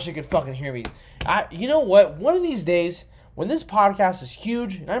 God, I wish you could fucking hear me. You know what? One of these days, when this podcast is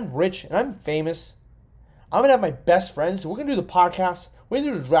huge, and I'm rich, and I'm famous, I'm going to have my best friends. We're going to do the podcast. We're going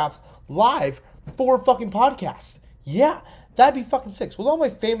to do the draft live for a fucking podcast. Yeah, that'd be fucking sick. With all my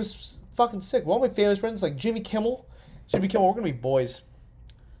famous friends, like Jimmy Kimmel, we're going to be boys.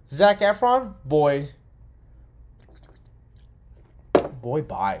 Zac Efron, boy,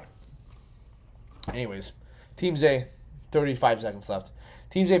 bye. Anyways, Team Z, 35 seconds left.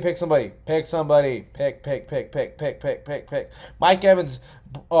 Team Z, pick somebody. Pick. Mike Evans,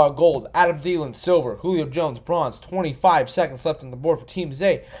 gold. Adam Thielen, silver. Julio Jones, bronze. 25 seconds left on the board for Team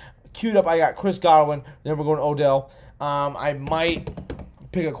Z. Queued up, I got Chris Godwin. Then we're going to Odell. I might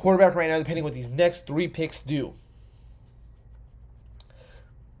pick a quarterback right now, depending what these next 3 picks do.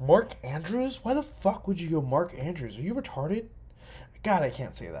 Mark Andrews? Why the fuck would you go Mark Andrews? Are you retarded? God, I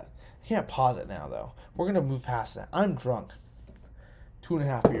can't say that. I can't pause it now, though. We're going to move past that. I'm drunk.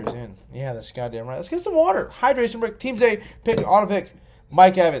 2.5 beers in. Yeah, that's goddamn right. Let's get some water. Hydration break. Team Z, auto pick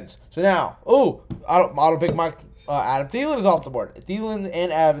Mike Evans. So now, auto pick Mike. Adam Thielen is off the board. Thielen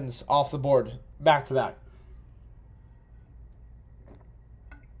and Evans off the board, back to back.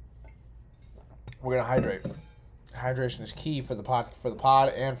 We're gonna hydrate. Hydration is key for the pod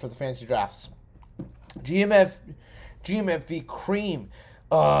and for the fantasy drafts. GMFV Cream.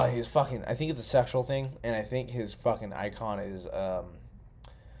 He's fucking. I think it's a sexual thing, and I think his fucking icon is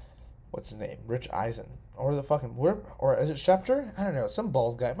what's his name? Rich Eisen. Or the fucking, or is it Schefter? I don't know. Some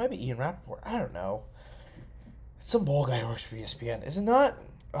bald guy. It might be Ian Rappaport. I don't know. Some ball guy who works for ESPN. Is it not?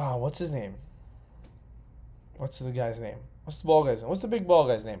 Oh, what's his name? What's the guy's name? What's the ball guy's name? What's the big ball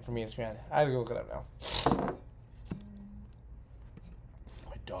guy's name from ESPN? I had to go look it up now.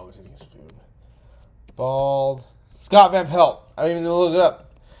 My dog is eating his food. Bald. Scott Van Pelt. I didn't even look it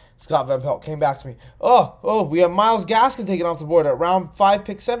up. Scott Van Pelt came back to me. Oh, we have Myles Gaskin taken off the board at round 5,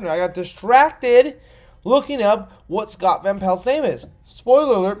 pick 7. I got distracted looking up what Scott Van Pelt's name is.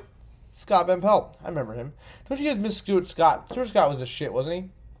 Spoiler alert, Scott Van Pelt. I remember him. Don't you guys miss Stuart Scott? Stuart Scott was a shit,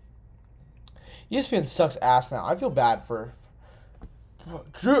 wasn't he? ESPN sucks ass now. I feel bad for...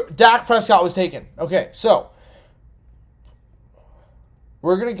 Dak Prescott was taken. Okay, so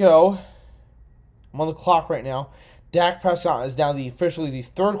we're going to go... I'm on the clock right now. Dak Prescott is now officially the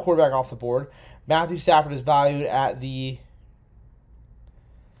third quarterback off the board. Matthew Stafford is valued at the...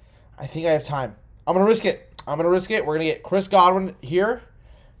 I think I have time. I'm going to risk it. We're going to get Chris Godwin here.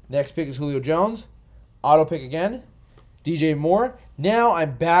 Next pick is Julio Jones. Auto pick again. DJ Moore. Now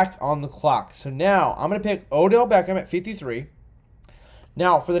I'm back on the clock. So now I'm going to pick Odell Beckham at 53.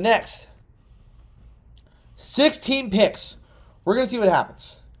 Now for the next 16 picks, we're going to see what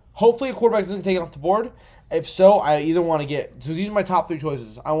happens. Hopefully a quarterback doesn't take it off the board. If so, I either want to get... So these are my top 3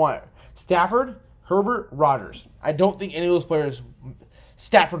 choices. I want Stafford, Herbert, Rodgers. I don't think any of those players...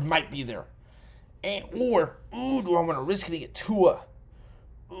 Stafford might be there. Do I want to risk it to get Tua?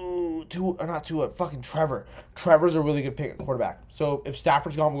 Not Tua. Fucking Trevor. Trevor's a really good pick at quarterback. So if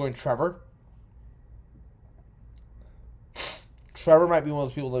Stafford's gone, I'm going Trevor. Trevor might be one of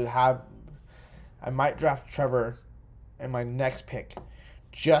those people that have... I might draft Trevor in my next pick.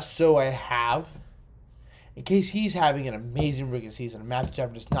 Just so I have... In case he's having an amazing rookie season and Matthew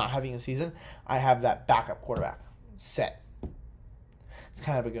Stafford is not having a season, I have that backup quarterback set. It's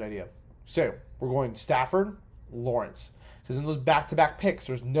kind of a good idea. So, we're going Stafford, Lawrence. Because in those back-to-back picks,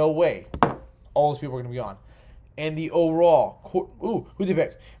 there's no way all those people are going to be on. And the overall... who's the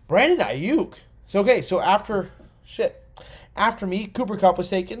pick? Brandon Ayuk. So after me, Cooper Kupp was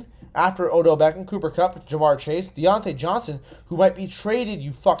taken. After Odell Beckham, Cooper Kupp, Jamar Chase, Deontay Johnson, who might be traded,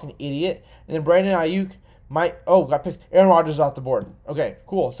 you fucking idiot. And then Brandon Ayuk got picked. Aaron Rodgers off the board. Okay,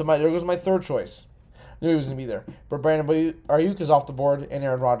 cool. So there goes my third choice. Knew he was going to be there. But Brandon Ayuk is off the board, and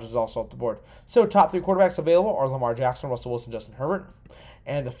Aaron Rodgers is also off the board. So top 3 quarterbacks available are Lamar Jackson, Russell Wilson, Justin Herbert.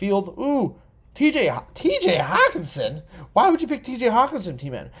 And the field, TJ Hawkinson? Why would you pick TJ Hawkinson,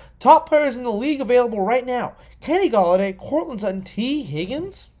 T-Man? Top players in the league available right now. Kenny Golladay, Courtland Sutton, T.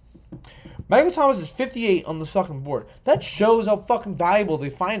 Higgins. Michael Thomas is 58 on the fucking board. That shows how fucking valuable they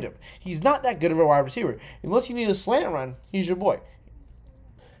find him. He's not that good of a wide receiver. Unless you need a slant run, he's your boy.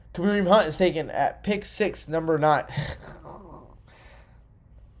 Kareem Hunt is taken at pick 6, number 9.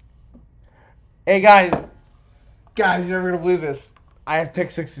 Hey, guys, you're never going to believe this. I have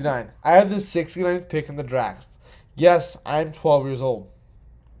pick 69. I have the 69th pick in the draft. Yes, I'm 12 years old.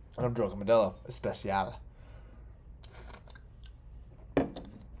 And I'm Joker Modelo, Especial.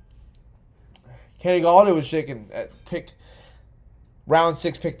 Kenny Golladay was taken at round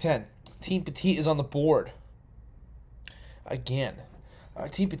 6, pick 10. Team Petite is on the board. Again.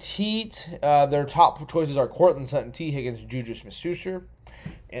 Team Petite, their top choices are Courtland Sutton, T. Higgins, Juju Smith-Schuster,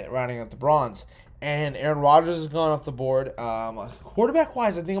 and rounding out the bronze. And Aaron Rodgers has gone off the board.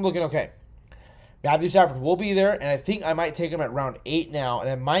 Quarterback-wise, I think I'm looking okay. Matthew Stafford will be there, and I think I might take him at round 8 now, and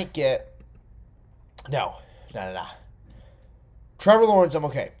I might get... No. Trevor Lawrence, I'm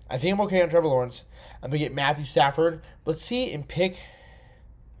okay. I think I'm okay on Trevor Lawrence. I'm going to get Matthew Stafford. Let's see and pick...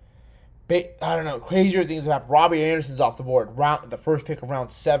 I don't know. Crazier things have happened. Robbie Anderson's off the board. The first pick of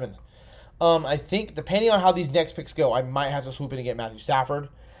round 7. I think, depending on how these next picks go, I might have to swoop in and get Matthew Stafford.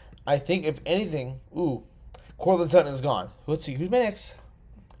 I think, if anything... Courtland Sutton is gone. Let's see. Who's my next?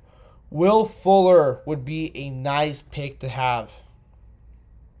 Will Fuller would be a nice pick to have.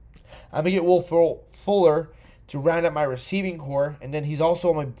 I'm going to get Will Fuller to round up my receiving core, and then he's also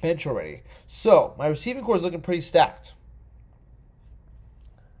on my bench already. So, my receiving core is looking pretty stacked.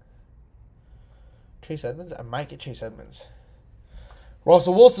 Chase Edmonds? I might get Chase Edmonds.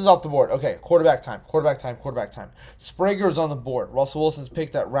 Russell Wilson's off the board. Okay, quarterback time. Sprager's on the board. Russell Wilson's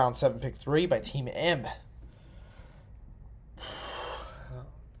picked at round 7, pick 3 by Team M.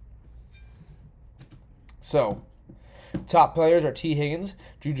 So, top players are T. Higgins,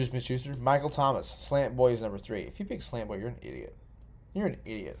 Juju Smith-Schuster, Michael Thomas. Slant Boy is number 3. If you pick Slant Boy, you're an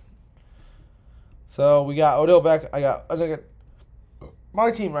idiot. So, we got Odell Beck. I got my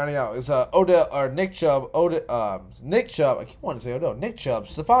team rounding out is Nick Chubb, I keep wanting to say Odell, Nick Chubb,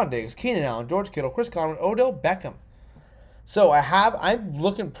 Stephon Diggs, Keenan Allen, George Kittle, Chris Conlon, Odell Beckham. So I'm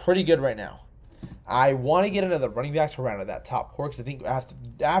looking pretty good right now. I want to get another running back to round out that top core because I think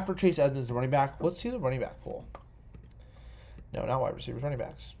after Chase Edmonds, the running back, let's see the running back pool. No, not wide receivers, running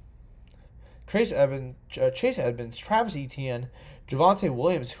backs. Chase Edmonds, Travis Etienne, Javonte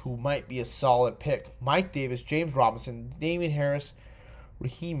Williams, who might be a solid pick, Mike Davis, James Robinson, Damian Harris,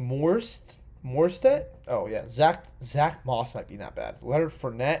 Raheem Morstead. Oh, yeah. Zach Moss might be not bad. Leonard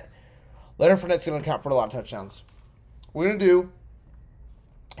Fournette. Leonard Fournette's going to account for a lot of touchdowns. We're going to do...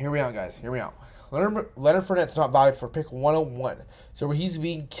 Hear me out, guys. Hear me out. Leonard Fournette's not valued for pick 101. So he's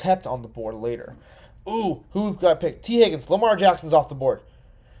being kept on the board later. Ooh, who got picked? T. Higgins. Lamar Jackson's off the board.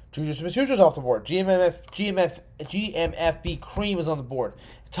 Juju Smith-Schuster's off the board. GMFB Cream is on the board.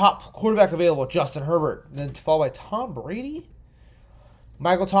 Top quarterback available, Justin Herbert. Then followed by Tom Brady.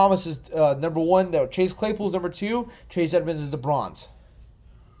 Michael Thomas is number 1. No, Chase Claypool's number 2. Chase Edmonds is the bronze.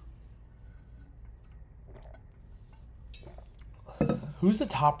 Who's the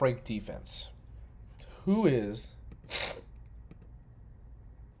top-ranked defense? Who is...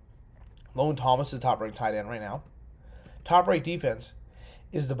 Lone Thomas is the top-ranked tight end right now. Top-ranked defense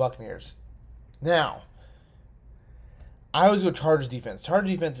is the Buccaneers. Now, I always go Chargers defense. Chargers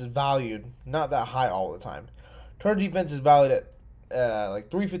defense is valued not that high all the time. Chargers defense is valued at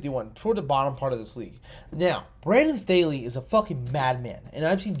like 351 toward the bottom part of this league. Now, Brandon Staley is a fucking madman, and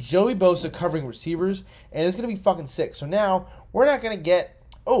I've seen Joey Bosa covering receivers, and it's gonna be fucking sick. So now we're not gonna get.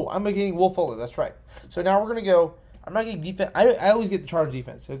 Oh, I'm getting Will Fuller. That's right. So now we're gonna go. I'm not getting defense. I always get the Chargers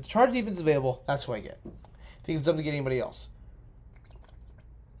defense. If the Chargers defense is available, that's who I get. If it's something to get anybody else.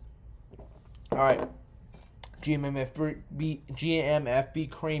 All right,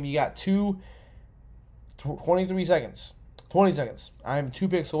 GMFB Cream. You got 23 seconds. 20 seconds. I'm 2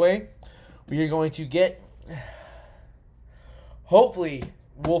 picks away. We are going to get, hopefully,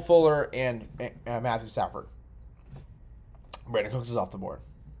 Will Fuller and Matthew Stafford. Brandon Cooks is off the board.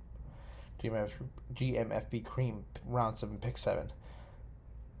 GMFB Cream, round 7, pick 7.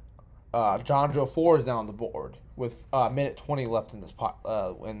 John Joe 4 is now on the board with minute 20 left in this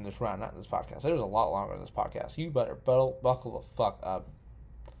in this round, not in this podcast. There's a lot longer in this podcast. You better buckle the fuck up.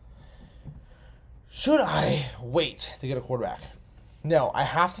 Should I wait to get a quarterback? No, I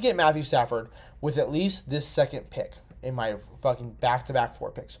have to get Matthew Stafford with at least this second pick in my fucking back-to-back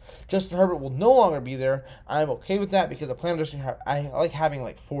 4 picks. Justin Herbert will no longer be there. I'm okay with that because I like having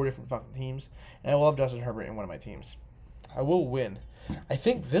like 4 different fucking teams, and I will have Justin Herbert in one of my teams. I will win. I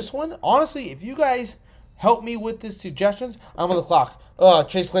think this one, honestly, if you guys help me with these suggestions, I'm on the clock.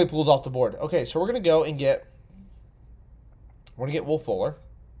 Chase Claypool's off the board. Okay, so we're going to go and get Will Fuller.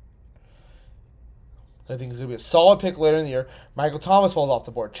 I think it's going to be a solid pick later in the year. Michael Thomas falls off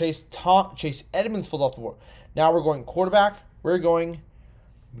the board. Chase Edmonds falls off the board. Now we're going quarterback. We're going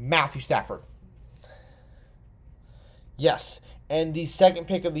Matthew Stafford. Yes. And the second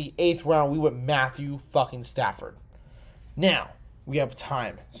pick of the 8th round, we went Matthew fucking Stafford. Now, we have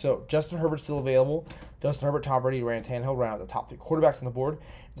time. So, Justin Herbert's still available. Justin Herbert, Tom Brady, Ryan Tannehill round out the top 3 quarterbacks on the board.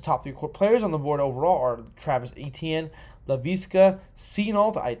 The top 3 players on the board overall are Travis Etienne, Laviska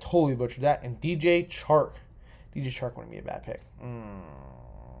Shenault, I totally butchered that, and DJ Chark. DJ Chark wouldn't be a bad pick.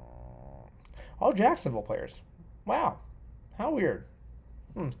 All Jacksonville players. Wow. How weird.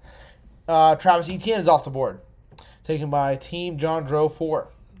 Travis Etienne is off the board. Taken by Team John Drow 4.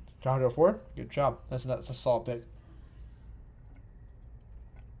 John Drow 4? Good job. That's a solid pick.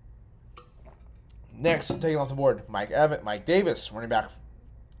 Next, taking off the board, Mike Davis, running back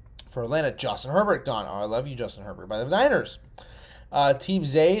for Atlanta. Justin Herbert gone. Oh, I love you, Justin Herbert. By the Niners. Team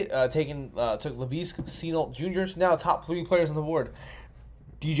Zay took Laviska Shenault Jr. So now top 3 players on the board.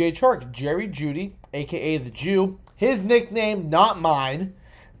 DJ Chark, Jerry Jeudy, a.k.a. the Jew. His nickname, not mine.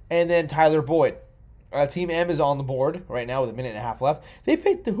 And then Tyler Boyd. Team M is on the board right now with a minute and a half left. Who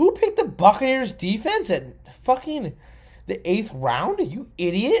picked the Buccaneers defense at fucking the 8th round? You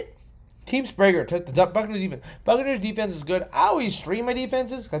idiot. Team Sprague took the Buccaneers defense. Buccaneers defense is good. I always stream my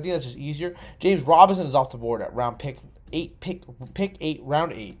defenses because I think that's just easier. James Robinson is off the board at round pick 8,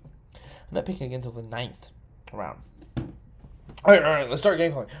 round 8. I'm not picking again until the 9th round. All right, let's start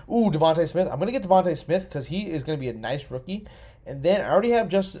game plan. Ooh, Devontae Smith. I'm gonna get Devontae Smith because he is gonna be a nice rookie. And then I already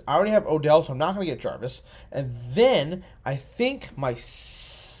have Odell, so I'm not gonna get Jarvis. And then I think my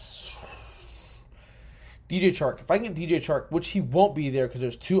DJ Chark. If I can get DJ Chark, which he won't be there because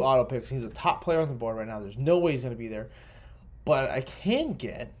there's 2 auto picks. He's a top player on the board right now. There's no way he's gonna be there. But I can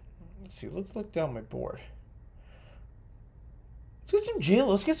get. Let's see. Let's look down my board. Let's get some Jalen.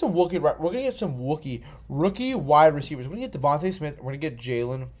 Let's get some Wookie. We're going to get some rookie wide receivers. We're going to get Devontae Smith. We're going to get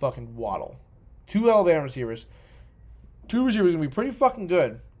Jalen fucking Waddle. 2 Alabama receivers. 2 receivers are going to be pretty fucking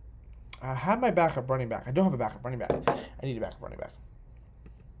good. I have my backup running back. I don't have a backup running back. I need a backup running back.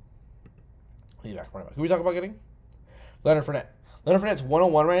 Who are we talking about getting? Leonard Fournette. Leonard Fournette's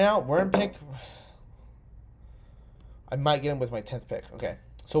 101 right now. We're in pick. I might get him with my 10th pick. Okay.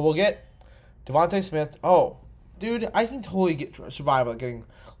 So we'll get Devontae Smith. Oh, dude, I can totally survive by getting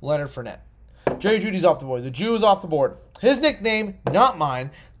Leonard Fournette. Jerry Jeudy's off the board. The Jew is off the board. His nickname, not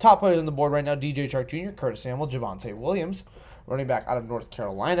mine. Top players on the board right now, DJ Chark Jr., Curtis Samuel, Javonte Williams, running back out of North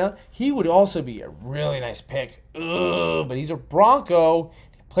Carolina. He would also be a really nice pick. Ugh, but he's a Bronco.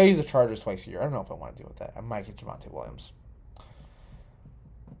 He plays the Chargers twice a year. I don't know if I want to deal with that. I might get Javonte Williams.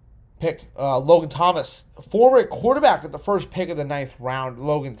 Pick Logan Thomas, former quarterback at the first pick of the 9th round.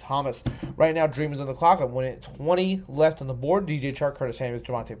 Logan Thomas. Right now, Dreamers on the clock. I'm winning 20 left on the board. DJ Chark, Curtis Samuel,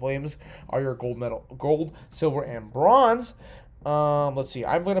 Javonte Williams are your gold, silver, and bronze. Let's see.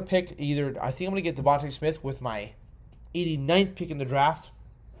 I'm going to pick either. I think I'm going to get Devontae Smith with my 89th pick in the draft.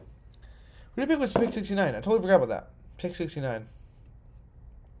 Who did I pick was pick 69? I totally forgot about that. Pick 69.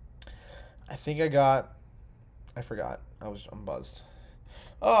 I think I forgot. I'm buzzed.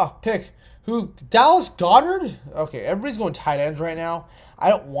 Oh, pick. Who? Dallas Goedert? Okay, everybody's going tight ends right now. I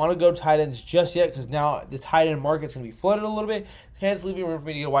don't want to go tight ends just yet because now the tight end market's going to be flooded a little bit. Hence, leaving room for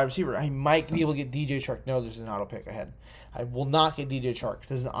me to get a wide receiver. I might be able to get DJ Chark. No, there's an auto pick ahead. I will not get DJ Chark.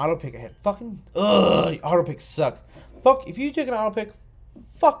 There's an auto pick ahead. Fucking, auto picks suck. Fuck, if you take an auto pick,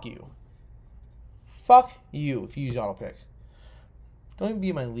 fuck you. Fuck you if you use auto pick. Don't even be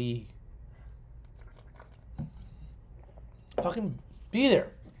in my league. Fucking be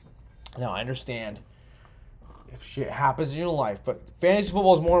there. Now, I understand if shit happens in your life, but fantasy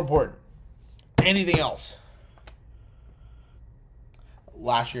football is more important. Anything else.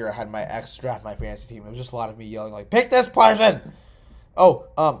 Last year, I had my ex draft my fantasy team. It was just a lot of me yelling like, pick this person! Oh,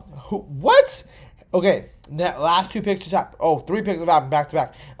 what? Okay, last 2 picks just happened. Oh, 3 picks have happened back to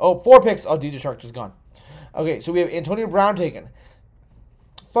back. Oh, 4 picks. Oh, DJ Shark just gone. Okay, so we have Antonio Brown taken.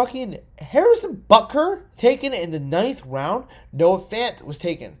 Fucking Harrison Butker taken in the 9th round. Noah Fant was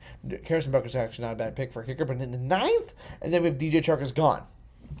taken. Harrison Butker's actually not a bad pick for a kicker, but in the 9th, and then we have DJ Chark is gone.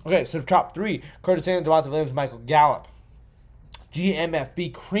 Okay, so top 3, Curtis Samuel, Devontae Williams, Michael Gallup.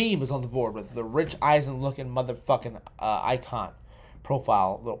 GMFB Cream is on the board with the Rich Eisen looking motherfucking icon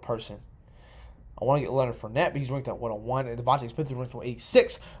profile little person. I want to get Leonard Fournette, but he's ranked at 101, and Devontae Smith is ranked at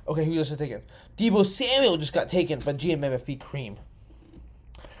 86. Okay, who just got taken? Deebo Samuel just got taken by GMFB Cream.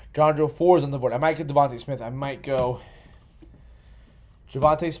 John Joe 4 is on the board. I might get Devontae Smith. I might go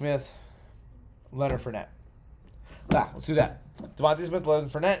Devontae Smith, Leonard Fournette. Let's do that. Devontae Smith,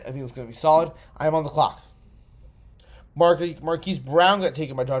 Leonard Fournette. I think it's going to be solid. I am on the clock. Marquise Brown got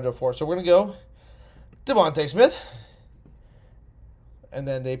taken by John Joe 4. So we're going to go Devontae Smith. And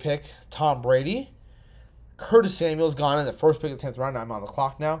then they pick Tom Brady. Curtis Samuel's gone in the first pick of the 10th round. I'm on the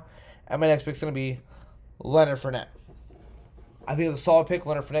clock now. And my next pick is going to be Leonard Fournette. I think it's a solid pick.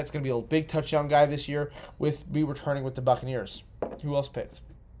 Leonard Fournette's going to be a big touchdown guy this year with be returning with the Buccaneers. Who else picked?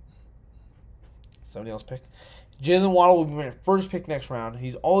 Somebody else picked. Jalen Waddle will be my first pick next round.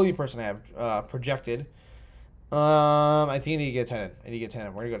 He's the only person I have projected. I think I need to get a tight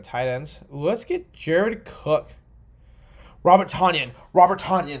end. We're going to go to tight ends. Let's get Jared Cook. Robert Tonyan.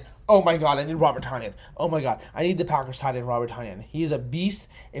 Oh my God, I need Robert Tonyan. Oh my God, I need the Packers tight end Robert Tonyan. He is a beast.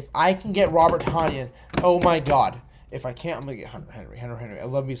 If I can get Robert Tonyan, oh my God. If I can't, I'm going to get Hunter Henry. I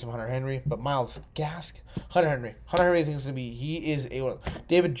love me some Hunter Henry, but Myles Gask, Hunter Henry, I think is going to be, he is a,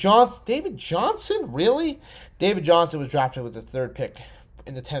 David Johnson, really? David Johnson was drafted with the 3rd pick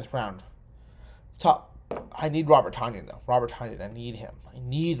in the 10th round. I need Robert Tonyan, though. I need him. I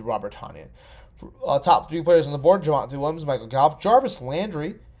need Robert Tonyan. Top 3 players on the board, Javonte Williams, Michael Gallup, Jarvis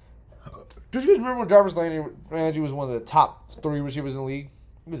Landry. Do you guys remember when Jarvis Landry was one of the top 3 receivers in the league?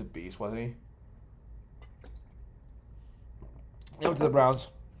 He was a beast, wasn't he? He went to the Browns.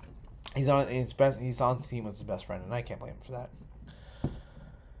 He's on the team with his best friend, and I can't blame him for that.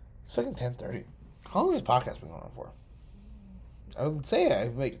 It's fucking 10:30. How long has this podcast been going on for? I would say I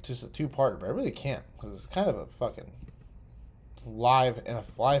make it just a 2-parter, but I really can't because it's kind of a fucking live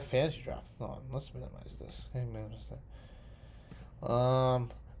fantasy draft. No, let's minimize this.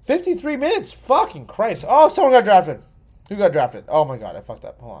 53 minutes. Fucking Christ! Oh, someone got drafted. Who got drafted? Oh my God, I fucked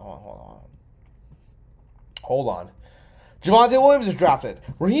up. Hold on. Javonte Williams is drafted.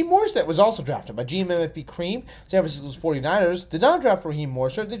 Raheem Mostert was also drafted by GMFB Cream. San Francisco's 49ers did not draft Raheem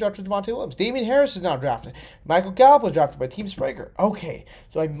Mostert. They drafted Javonte Williams. Damian Harris is now drafted. Michael Gallup was drafted by Team Spraker. Okay,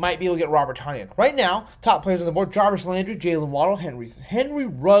 so I might be able to get Robert Tonyan. Right now, top players on the board, Jarvis Landry, Jalen Waddle, Henry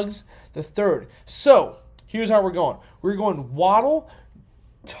Ruggs III. So, here's how we're going. We're going Waddle,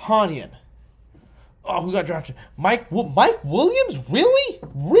 Tonyan. Oh, who got drafted? Mike Williams?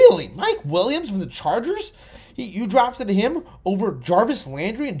 Really? Mike Williams from the Chargers? You drafted him over Jarvis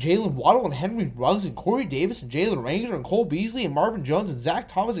Landry and Jalen Waddle and Henry Ruggs and Corey Davis and Jalen Ranger and Cole Beasley and Marvin Jones and Zach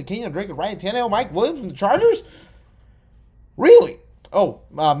Thomas and Kenyon Drake and Ryan Tannehill, Mike Williams from the Chargers? Really? Oh,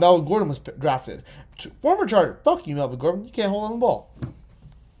 Melvin Gordon was drafted. Former Charger. Fuck you, Melvin Gordon. You can't hold on the ball.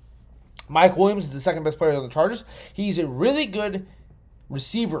 Mike Williams is the second best player on the Chargers. He's a really good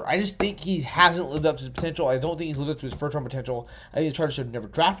receiver. I just think he hasn't lived up to his potential. I don't think he's lived up to his first round potential. I think the Chargers should have never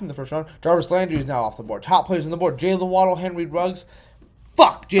drafted him in the first round. Jarvis Landry is now off the board. Top players on the board: Jalen Waddle, Henry Ruggs.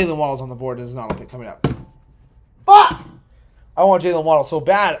 Fuck, Jalen Waddle's on the board. There's not a pick coming up. Fuck! I want Jalen Waddle so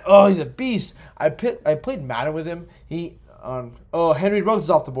bad. Oh, he's a beast. I played Madden with him. Henry Ruggs is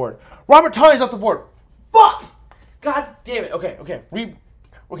off the board. Robert Tonyan's off the board. Fuck! God damn it. Okay.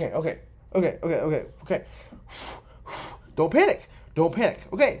 Don't panic.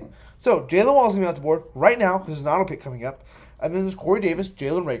 Okay. So, Jalen Waddle's going to be off the board right now because there's an auto pick coming up. And then there's Corey Davis,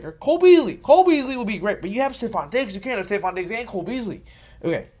 Jalen Rager, Cole Beasley. Cole Beasley will be great, but you have Stephon Diggs. You can't have Stephon Diggs and Cole Beasley.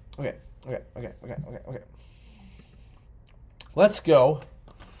 Okay. Let's go.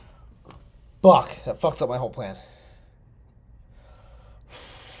 Fuck. That fucks up my whole plan.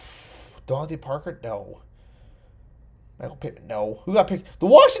 Devontae Parker? No. Michael Pittman? No. Who got picked? The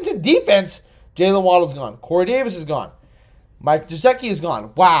Washington defense? Jalen Waddle's gone. Corey Davis is gone. Mike Gesicki is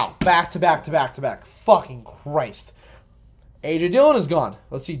gone. Wow. Back to back. Fucking Christ. A.J. Dillon is gone.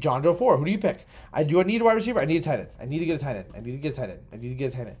 Let's see. John Joe Ford. Who do you pick? Do I need a wide receiver? I need a tight end. I need to get a tight end.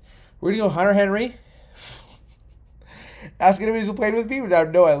 We're going to go Hunter Henry. Ask anybody who played with me. But I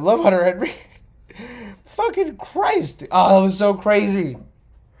know I love Hunter Henry. Fucking Christ. Oh, that was so crazy.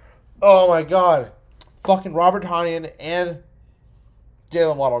 Oh, my God. Fucking Robert Tonyan and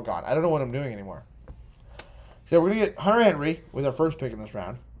Jalen Waddle gone. I don't know what I'm doing anymore. So we're going to get Hunter Henry with our first pick in this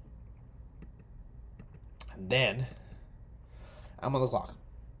round. And then I'm on the clock.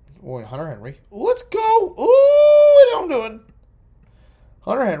 We're going Hunter Henry. Let's go. Ooh, I know what I'm doing.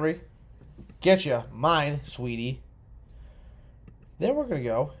 Hunter Henry. Get you. Mine, sweetie. Then we're going to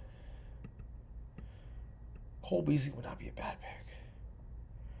go. Cole Beasley would not be a bad pick.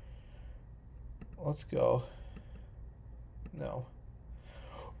 Let's go. No.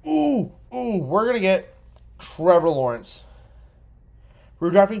 Ooh, we're going to get Trevor Lawrence.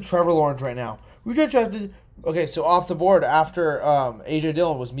 We're drafting Trevor Lawrence right now. We just drafted. Okay, so off the board after A.J.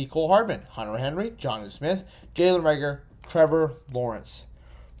 Dillon was Mecole Hardman, Hunter Henry, Jonnu Smith, Jalen Reagor, Trevor Lawrence.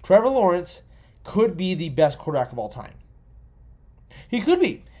 Trevor Lawrence could be the best quarterback of all time. He could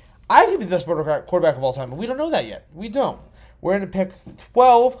be. I could be the best quarterback of all time, but we don't know that yet. We don't. We're in pick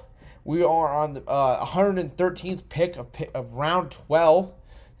 12. We are on the 113th pick of round 12.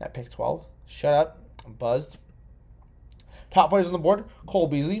 Not pick 12. Shut up. I'm buzzed. Top players on the board: Cole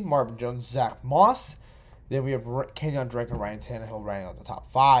Beasley, Marvin Jones, Zach Moss. Then we have Kenyon Drake and Ryan Tannehill running out the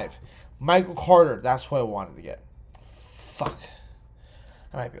top 5. Michael Carter, that's what I wanted to get. Fuck.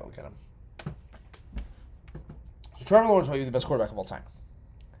 I might be able to get him. So Trevor Lawrence might be the best quarterback of all time.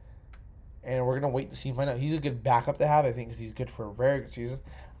 And we're going to wait to see and find out. He's a good backup to have, I think, because he's good for a very good season.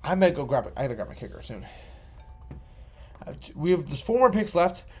 I might go grab it. I got to grab my kicker soon. There's 4 more picks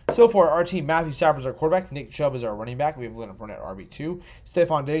left. So far, our team: Matthew Stafford is our quarterback, Nick Chubb is our running back, we have Leonard Fournette RB2,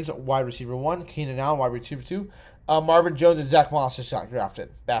 Stephon Diggs wide receiver 1, Keenan Allen wide receiver 2, Marvin Jones and Zach Moss just got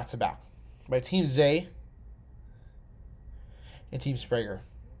drafted back to back. My team Zay and Team Sprague.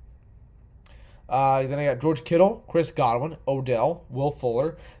 Then I got George Kittle, Chris Godwin, Odell, Will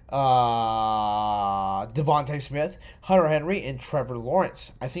Fuller, Devontae Smith, Hunter Henry, and Trevor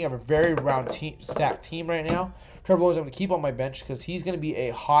Lawrence. I think I have a very stacked team right now. Trevor Lawrence I'm going to keep on my bench because he's going to be a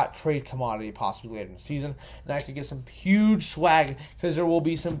hot trade commodity possibly later in the season. And I could get some huge swag because there will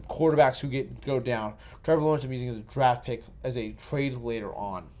be some quarterbacks who go down. Trevor Lawrence I'm using as a draft pick as a trade later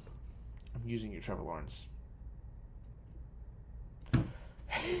on. I'm using you, Trevor Lawrence.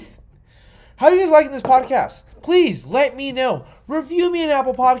 How are you guys liking this podcast? Please let me know. Review me on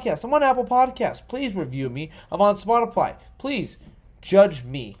Apple Podcasts. I'm on Apple Podcasts. Please review me. I'm on Spotify. Please judge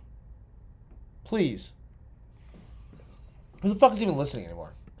me. Please. Who the fuck is even listening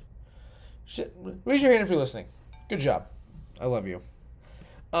anymore? Shit. Raise your hand if you're listening. Good job. I love you.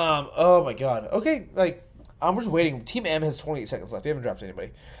 Oh my god. Okay, I'm just waiting. Team M has 28 seconds left. They haven't drafted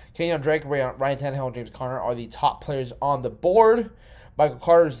anybody. Kenyon Drake, Ryan Tannehill, and James Conner are the top players on the board. Michael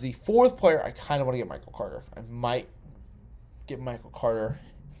Carter is the 4th player. I kind of want to get Michael Carter. I might get Michael Carter.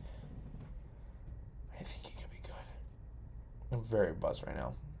 I think he could be good. I'm very buzzed right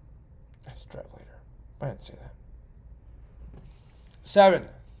now. I have to drive later. I didn't say that. 7,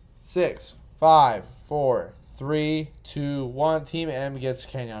 6, 5, 4, 3, 2, 1. Team M gets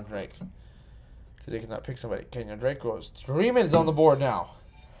Kenyon Drake. Because they cannot pick somebody. Kenyon Drake goes 3 minutes on the board now.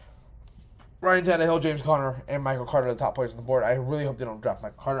 Ryan Tannehill, James Conner, and Michael Carter are the top players on the board. I really hope they don't draft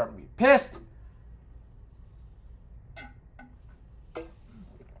Michael Carter. I'm going to be pissed.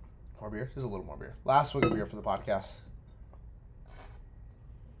 More beer? There's a little more beer. Last swig of beer for the podcast.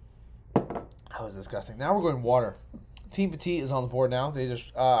 That was disgusting. Now we're going water. Team Petite is on the board now. They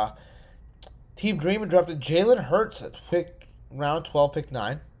just Team Dream drafted Jalen Hurts at round 12, pick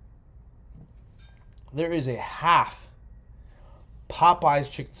 9. There is a half Popeye's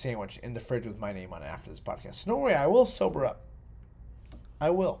chicken sandwich in the fridge with my name on it after this podcast. So don't worry, I will sober up. I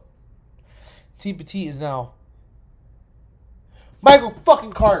will. Team Petite is now Michael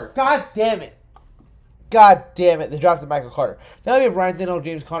fucking Carter. God damn it. God damn it. They drafted Michael Carter. Now we have Ryan Tannehill,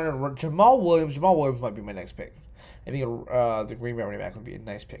 James Conner, and Jamal Williams. Jamal Williams might be my next pick. I think the Green Bay running back would be a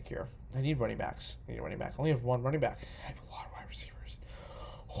nice pick here. I need running backs. I only have one running back. I have a lot of wide receivers.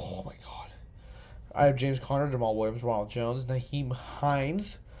 Oh, my God. I have James Conner, Jamal Williams, Ronald Jones, Naheem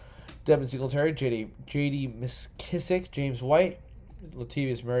Hines, Devin Singletary, J.D. McKissick, James White,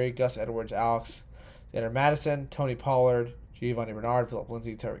 Latavius Murray, Gus Edwards, Alex, Xander Madison, Tony Pollard, Giovanni Bernard, Philip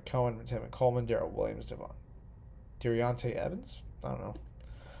Lindsay, Terry Cohen, Tevin Coleman, Darrell Williams, Deontay Evans. I don't know.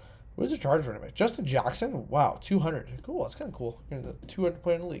 Where's the Chargers running back? Justin Jackson? Wow, 200. Cool, that's kind of cool. You're the 200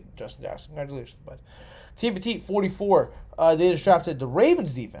 player in the league, Justin Jackson. Congratulations, bud. Team Petite, 44. They just drafted the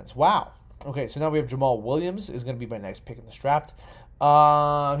Ravens defense. Wow. Okay, so now we have Jamal Williams is going to be my next pick in this draft.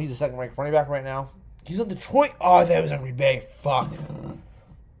 He's a second-ranked running back right now. He's on Detroit. Oh, that was on Green Bay. Fuck.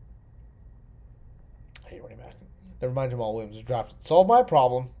 I hate running back. Never mind, Jamal Williams is drafted. Solve my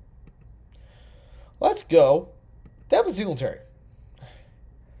problem. Let's go. Devin Singletary.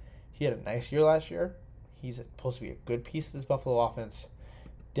 He had a nice year last year. He's supposed to be a good piece of this Buffalo offense.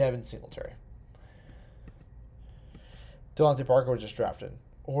 Devin Singletary. Devontae Parker was just drafted.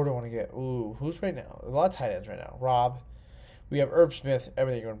 Or do I want to get... Ooh, who's right now? There's a lot of tight ends right now. Rob. We have Herb Smith,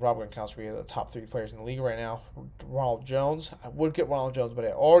 Evan Ingram, Rob Gronkowski. Are the top 3 players in the league right now. Ronald Jones. I would get Ronald Jones, but I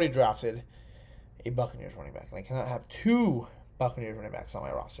already drafted a Buccaneers running back. And I cannot have 2 Buccaneers running backs on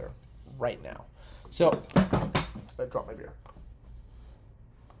my roster right now. So, I dropped my beer.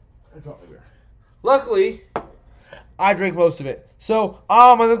 Luckily, I drank most of it. So,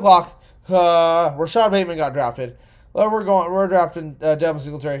 I'm on the clock. Rashad Bateman got drafted. We're drafting Devin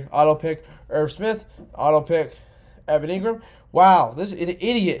Singletary, auto pick. Irv Smith, auto pick. Evan Ingram. Wow, this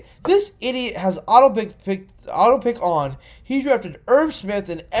idiot. This idiot has auto pick on. He drafted Irv Smith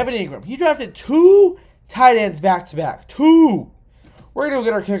and Evan Ingram. He drafted 2 tight ends back to back. 2. We're gonna go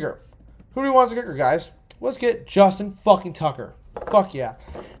get our kicker. Who do we want as a kicker, guys? Let's get Justin fucking Tucker. Fuck yeah.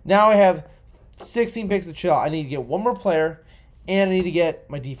 Now I have 16 picks to chill. I need to get one more player, and I need to get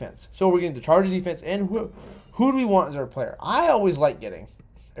my defense. So we're getting the Chargers defense, and who do we want as our player? I always like getting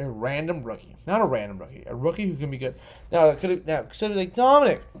a random rookie. Not a random rookie. A rookie who can be good. Now, instead of like,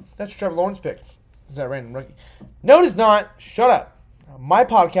 Dominic, that's Trevor Lawrence pick. Is that a random rookie? No, it is not. Shut up. My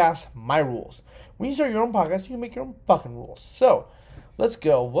podcast, my rules. When you start your own podcast, you can make your own fucking rules. So, let's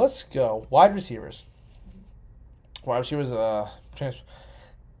go. Wide receivers.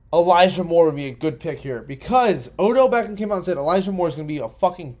 Elijah Moore would be a good pick here because Odell Beckham came out and said Elijah Moore is going to be a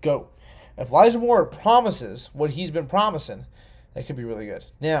fucking GOAT. If Elijah Moore promises what he's been promising, that could be really good.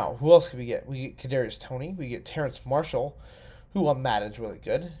 Now, who else could we get? We get Kadarius Toney. We get Terrence Marshall, who on Madden's really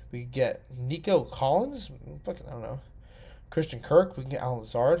good. We get Nico Collins. I don't know. Christian Kirk. We can get Alan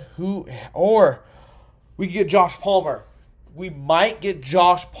Lazard. Or we can get Josh Palmer. We might get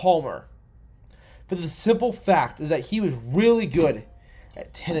Josh Palmer. But the simple fact is that he was really good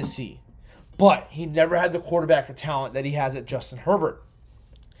at Tennessee. But he never had the quarterback talent that he has at Justin Herbert.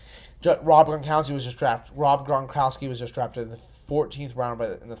 Rob Gronkowski was just drafted in the 14th round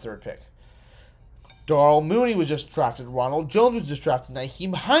in the 3rd pick. Darrell Mooney was just drafted. Ronald Jones was just drafted.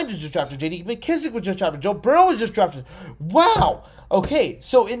 Naheem Hines was just drafted. J.D. McKissick was just drafted. Joe Burrow was just drafted. Wow. Okay,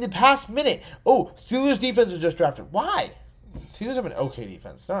 so in the past minute, Steelers defense was just drafted. Why? Steelers have an okay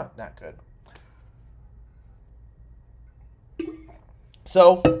defense. They're not that good.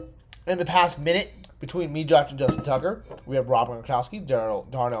 So, in the past minute, between me drafting Justin Tucker, we have Rob Gronkowski,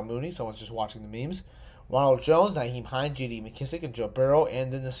 Darnell Mooney, someone's just watching the memes, Ronald Jones, Naheem Hines, J.D. McKissick, and Joe Burrow,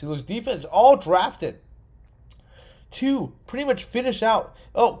 and then the Steelers defense, all drafted to pretty much finish out.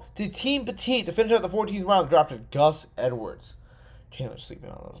 The Team Petite, to finish out the 14th round, drafted Gus Edwards. Chandler's sleeping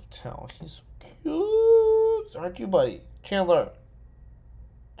on a little towel. He's so cute. Aren't you, buddy? Chandler,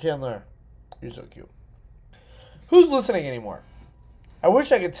 you're so cute. Who's listening anymore? I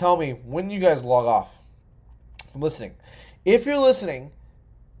wish I could tell me when you guys log off from listening. If you're listening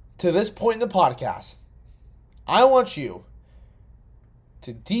to this point in the podcast, I want you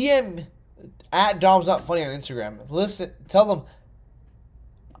to DM at Dom's Not Funny on Instagram. Listen, tell them,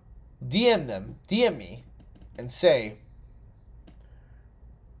 DM me, and say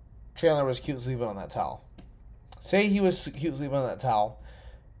Chandler was cute sleeping on that towel. Say he was cute sleeping on that towel,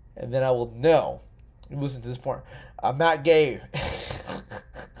 and then I will know. Listen to this point. Matt Gay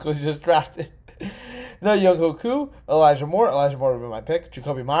was just drafted No Young Hoku, Elijah Moore. Elijah Moore would be my pick.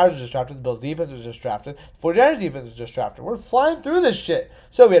 Jacoby Myers was just drafted. The Bills defense was just drafted. The 49ers defense was just drafted. We're flying through this shit.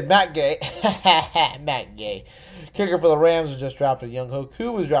 So we had Matt Gay. Matt Gay. Kicker for the Rams was just drafted. Young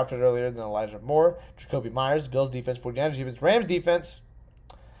Hoku was drafted earlier than Elijah Moore. Jacoby Myers, Bills defense, 49ers defense, Rams defense.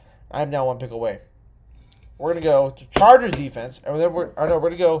 I'm now one pick away. We're going to go to Chargers defense. And then we're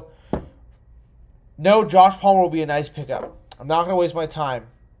going to go. No, Josh Palmer will be a nice pickup. I'm not going to waste my time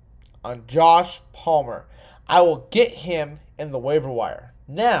on Josh Palmer. I will get him in the waiver wire.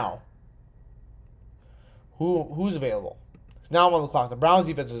 Now, who's available? Now I'm on the clock. The Browns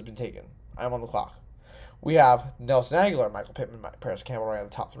defense has been taken. I'm on the clock. We have Nelson Aguilar, Michael Pittman, Paris Campbell right at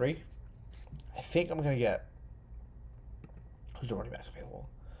the top three. I think I'm going to get... Who's the running back available?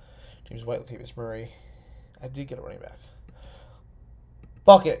 James White, Latavius Murray. I did get a running back.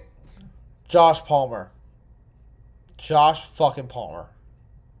 Fuck it. Josh Palmer. Josh fucking Palmer.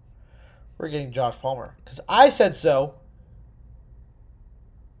 We're getting Josh Palmer. Because I said so.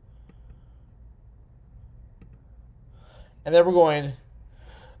 And then we're going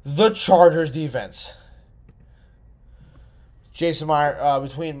the Chargers defense. Jason Meyer,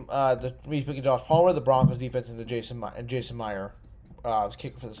 between me picking Josh Palmer, the Broncos defense, and Jason Meyer was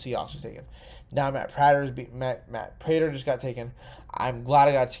kicker for the Seahawks was taken. Now Matt Prater just got taken. I'm glad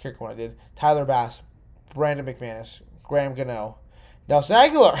I got a kicker when I did. Tyler Bass, Brandon McManus, Graham Gano, Nelson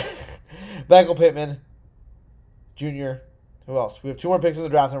Aguilar, Michael Pittman, Jr. Who else? We have 2 more picks in the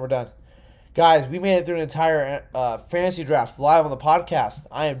draft and we're done. Guys, we made it through an entire fantasy draft live on the podcast.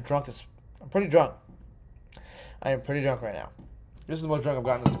 I'm pretty drunk. I am pretty drunk right now. This is the most drunk I've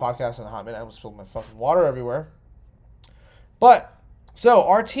gotten in this podcast in a hot minute. I almost spilled my fucking water everywhere. But, so,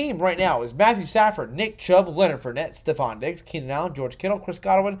 our team right now is Matthew Stafford, Nick Chubb, Leonard Fournette, Stephon Diggs, Keenan Allen, George Kittle, Chris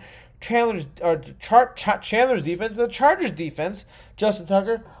Godwin, Chandler's defense, the Chargers defense, Justin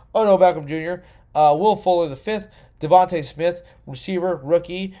Tucker, Odell Beckham Jr., Will Fuller V, Devontae Smith, receiver,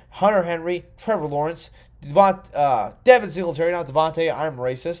 rookie, Hunter Henry, Trevor Lawrence, Devin Singletary, not Devontae, I'm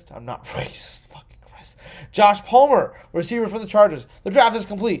racist. I'm not racist. Fucking Christ. Josh Palmer, receiver for the Chargers. The draft is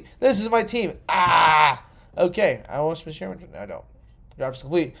complete. This is my team. Okay. I almost been sharing. No, I don't. Draft is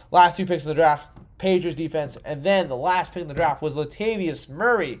complete. Last 2 picks in the draft, Patriots defense, and then the last pick in the draft was Latavius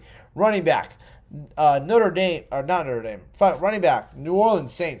Murray, running back, running back, New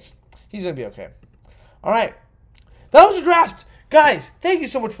Orleans Saints. He's going to be okay. All right. That was a draft. Guys, thank you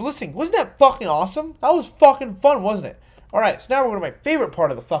so much for listening. Wasn't that fucking awesome? That was fucking fun, wasn't it? All right, so now we're going to my favorite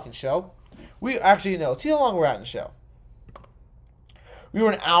part of the fucking show. We actually, let's see how long we're at in the show. We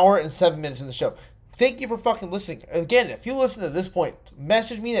were 1 hour and 7 minutes in the show. Thank you for fucking listening. Again, if you listen to this point,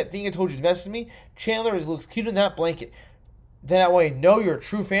 message me that thing I told you to message me. Chandler looks cute in that blanket. Then that way I know you're a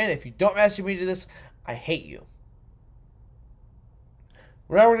true fan. If you don't message me to this, I hate you.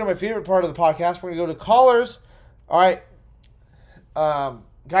 Now we're going to my favorite part of the podcast. We're going to go to callers. All right.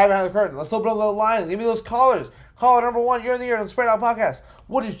 Guy behind the curtain. Let's open up the line and give me those callers. Caller number 1, you're in the air on the Spread Out Podcast.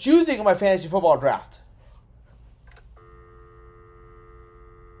 What did you think of my fantasy football draft?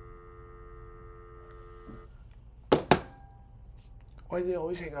 Why do they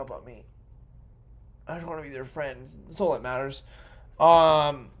always hang up on me? I just want to be their friend. That's all that matters.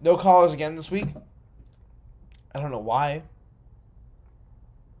 No callers again this week. I don't know why.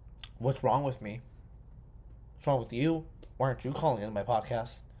 What's wrong with me? What's wrong with you? Why aren't you calling into my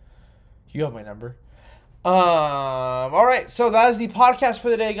podcast? You have my number. All right, so that is the podcast for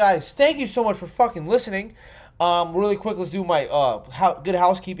the day, guys. Thank you so much for fucking listening. Really quick, let's do my good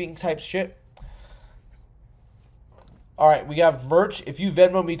housekeeping type shit. All right, we have merch. If you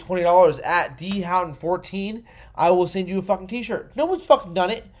Venmo me $20 at dhoughton14, I will send you a fucking t-shirt. No one's fucking done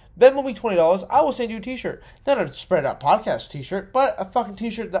it. Venmo me $20, I will send you a t-shirt. Not a Spread Out Podcast t-shirt, but a fucking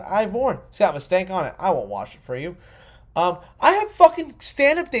t-shirt that I've worn. It's got a stank on it. I won't wash it for you. I have fucking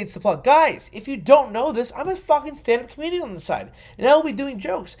stand-up dates to plug. Guys, if you don't know this, I'm a fucking stand-up comedian on the side. And I will be doing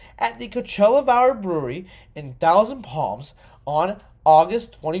jokes at the Coachella Valley Brewery in Thousand Palms on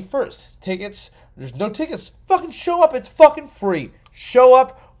August 21st. Tickets, there's no tickets. Fucking show up. It's fucking free. Show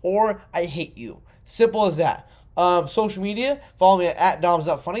up or I hate you. Simple as that. Social media, follow me at Dom's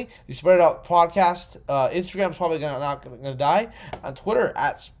Not Funny. You Spread It Out Podcast. Instagram's probably not gonna die. On Twitter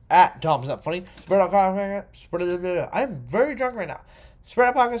at Dom's Not Funny. Spread Out Podcast. I'm very drunk right now. Spread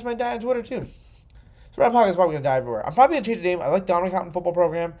Out Podcast might die on Twitter too. Spread Out Podcast is probably gonna die everywhere. I'm probably gonna change the name. I like Dominic Houghton football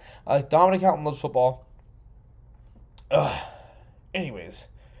program. I like Dominic Houghton loves football. Anyways,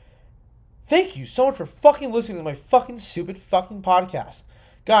 thank you so much for fucking listening to my fucking stupid fucking podcast.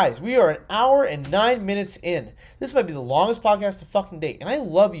 Guys, we are 1 hour and 9 minutes in. This might be the longest podcast to fucking date. And I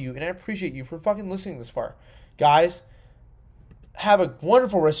love you and I appreciate you for fucking listening this far. Guys, have a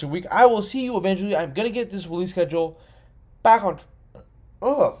wonderful rest of your week. I will see you eventually. I'm going to get this release schedule back on...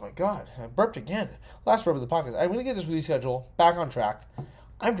 Oh, my God. I burped again. Last burp of the podcast. I'm going to get this release schedule back on track.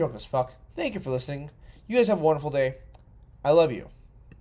 I'm drunk as fuck. Thank you for listening. You guys have a wonderful day. I love you.